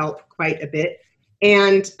started to help quite a bit.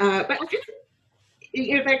 And, but I kind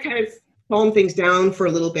of, that kind of calmed things down for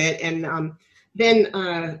a little bit. And then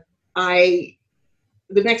the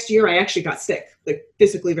next year I actually got sick,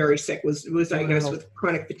 physically very sick, was diagnosed with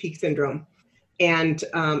chronic fatigue syndrome. And,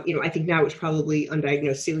 I think now it's probably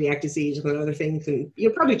undiagnosed celiac disease and other things, and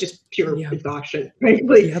probably just pure exhaustion,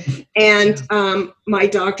 frankly. And my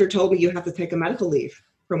doctor told me you have to take a medical leave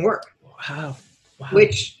from work. Wow.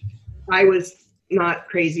 Which I was not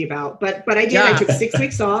crazy about, but I did. I took 6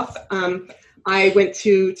 weeks off. I went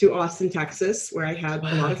to Austin, Texas, where I had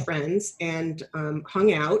a lot of friends, and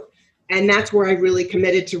hung out. And that's where I really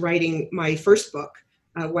committed to writing my first book,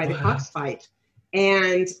 Why the Cocks Fight.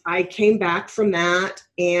 And I came back from that,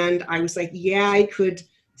 and I was like, I could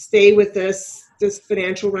stay with this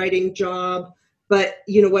financial writing job, but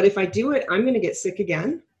you know what, if I do it, I'm going to get sick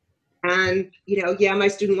again. And, my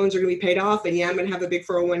student loans are going to be paid off, and I'm going to have a big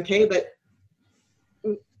 401k, but,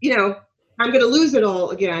 I'm going to lose it all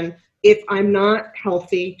again if I'm not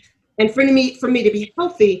healthy. And for me to be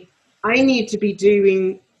healthy, I need to be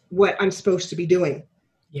doing what I'm supposed to be doing.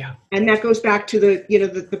 Yeah. And that goes back to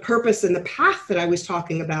the purpose and the path that I was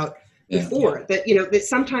talking about before, that, that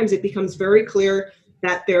sometimes it becomes very clear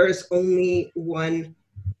that there is only one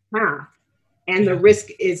path, and the risk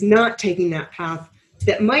is not taking that path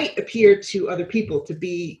that might appear to other people to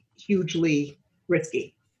be hugely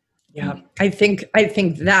risky. Yeah, I think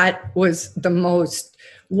that was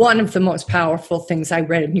one of the most powerful things I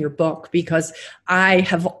read in your book, because I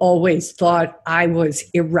have always thought I was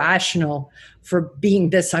irrational for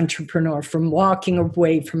being this entrepreneur, from walking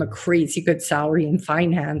away from a crazy good salary in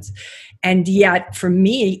finance. And yet for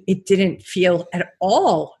me, it didn't feel at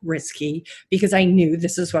all risky, because I knew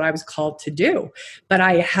this is what I was called to do. But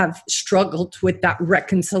I have struggled with that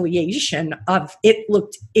reconciliation of it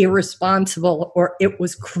looked irresponsible or it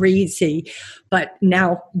was crazy. But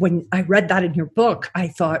now when I read that in your book, I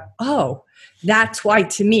thought, oh, that's why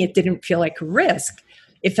to me it didn't feel like a risk.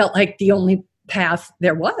 It felt like the only path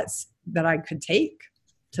there was that I could take.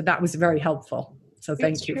 So that was very helpful. So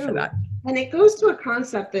thank you for that. And it goes to a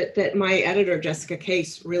concept that my editor, Jessica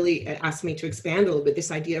Case, really asked me to expand a little bit,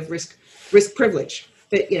 this idea of risk privilege,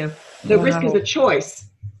 that, the risk is a choice,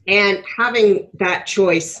 and having that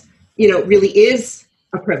choice, really is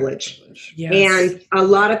a privilege. Yes. And a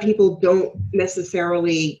lot of people don't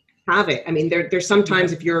necessarily have it. I mean, there's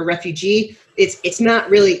sometimes, if you're a refugee, it's not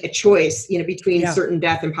really a choice, between certain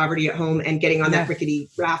death and poverty at home and getting on that rickety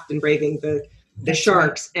raft and braving the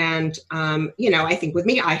sharks. Right. And, I think with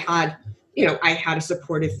me, I had a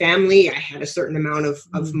supportive family. I had a certain amount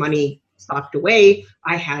of money stocked away.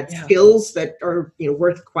 I had skills that are,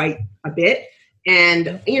 worth quite a bit.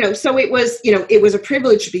 And, so it was a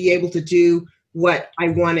privilege to be able to do what I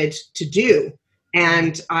wanted to do.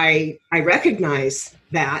 And I recognize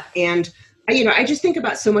that. And, I just think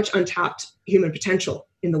about so much untapped human potential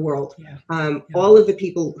in the world. All of the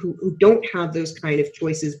people who don't have those kind of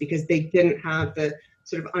choices because they didn't have the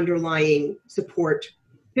sort of underlying support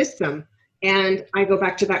system. And I go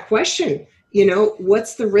back to that question,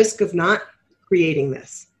 what's the risk of not creating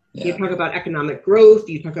this? You talk about economic growth,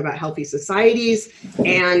 you talk about healthy societies,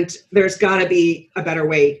 and there's got to be a better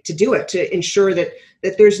way to do it, to ensure that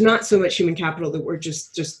there's not so much human capital that we're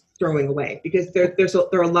just throwing away, because there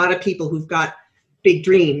are a lot of people who've got big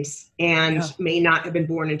dreams and may not have been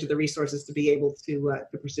born into the resources to be able to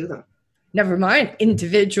pursue them. Never mind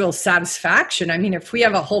individual satisfaction. I mean, if we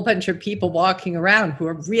have a whole bunch of people walking around who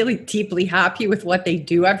are really deeply happy with what they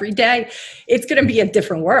do every day, it's going to be a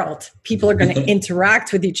different world. People are going to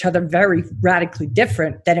interact with each other very radically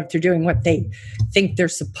different than if they're doing what they think they're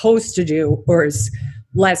supposed to do, or is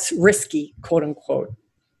less risky, quote unquote.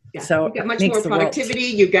 Yeah. So you get much more productivity,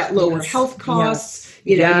 you get lower health costs,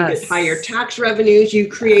 you get higher tax revenues, you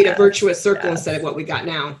create a virtuous circle instead of what we got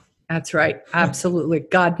now. That's right. Absolutely.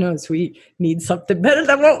 God knows we need something better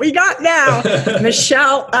than what we got now.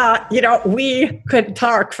 Michele, we could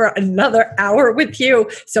talk for another hour with you.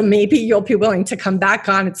 So maybe you'll be willing to come back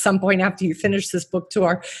on at some point after you finish this book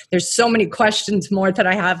tour. There's so many questions more that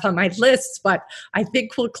I have on my list, but I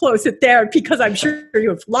think we'll close it there, because I'm sure you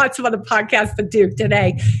have lots of other podcasts to do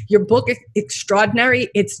today. Your book is extraordinary.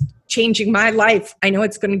 It's changing my life. I know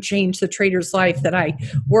it's going to change the trader's life that I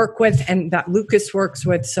work with and that Lucas works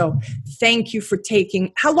with. So thank you for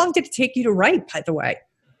how long did it take you to write, by the way?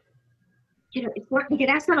 I get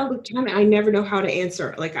asked that all the time, and I never know how to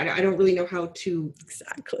answer. Like, I don't really know how to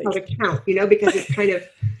count, because it's kind of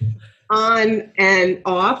on and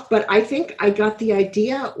off. But I think I got the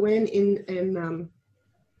idea when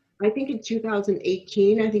I think in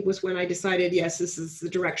 2018, I think was when I decided, yes, this is the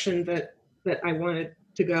direction that I wanted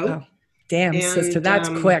to go. Oh, damn, sister, that's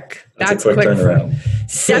quick. That's a quick turnaround.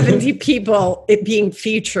 70 people being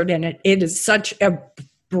featured in it. It is such a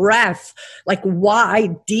breath, like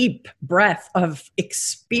wide, deep breath of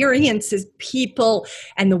experiences, people,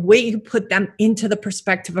 and the way you put them into the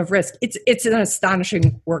perspective of risk. It's an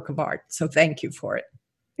astonishing work of art. So thank you for it.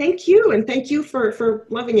 Thank you. And thank you for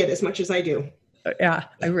loving it as much as I do. Yeah,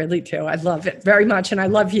 I really do. I love it very much. And I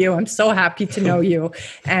love you. I'm so happy to know you.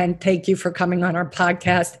 And thank you for coming on our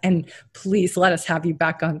podcast. And please let us have you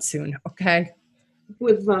back on soon. Okay.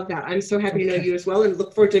 Would love that. I'm so happy to know you as well, and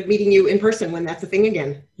look forward to meeting you in person when that's a thing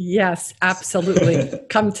again. Yes, absolutely.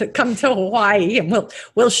 Come to Hawaii, and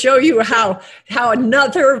we'll show you how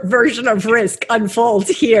another version of risk unfolds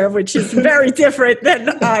here, which is very different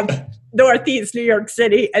than Northeast New York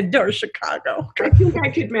City and North Chicago. I think I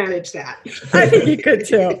could manage that. I think you could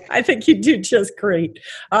too. I think you do just great.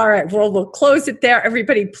 All right. Well, we'll close it there.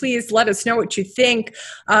 Everybody, please let us know what you think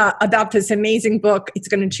about this amazing book. It's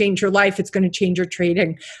going to change your life. It's going to change your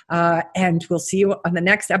trading. And we'll see you on the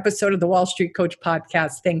next episode of the Wall Street Coach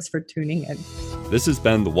Podcast. Thanks for tuning in. This has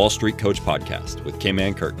been the Wall Street Coach Podcast with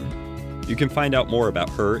K-Man Curtin. You can find out more about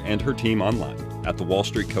her and her team online at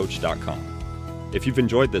thewallstreetcoach.com. If you've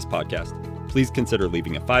enjoyed this podcast, please consider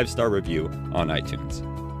leaving a 5-star review on iTunes.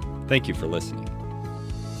 Thank you for listening.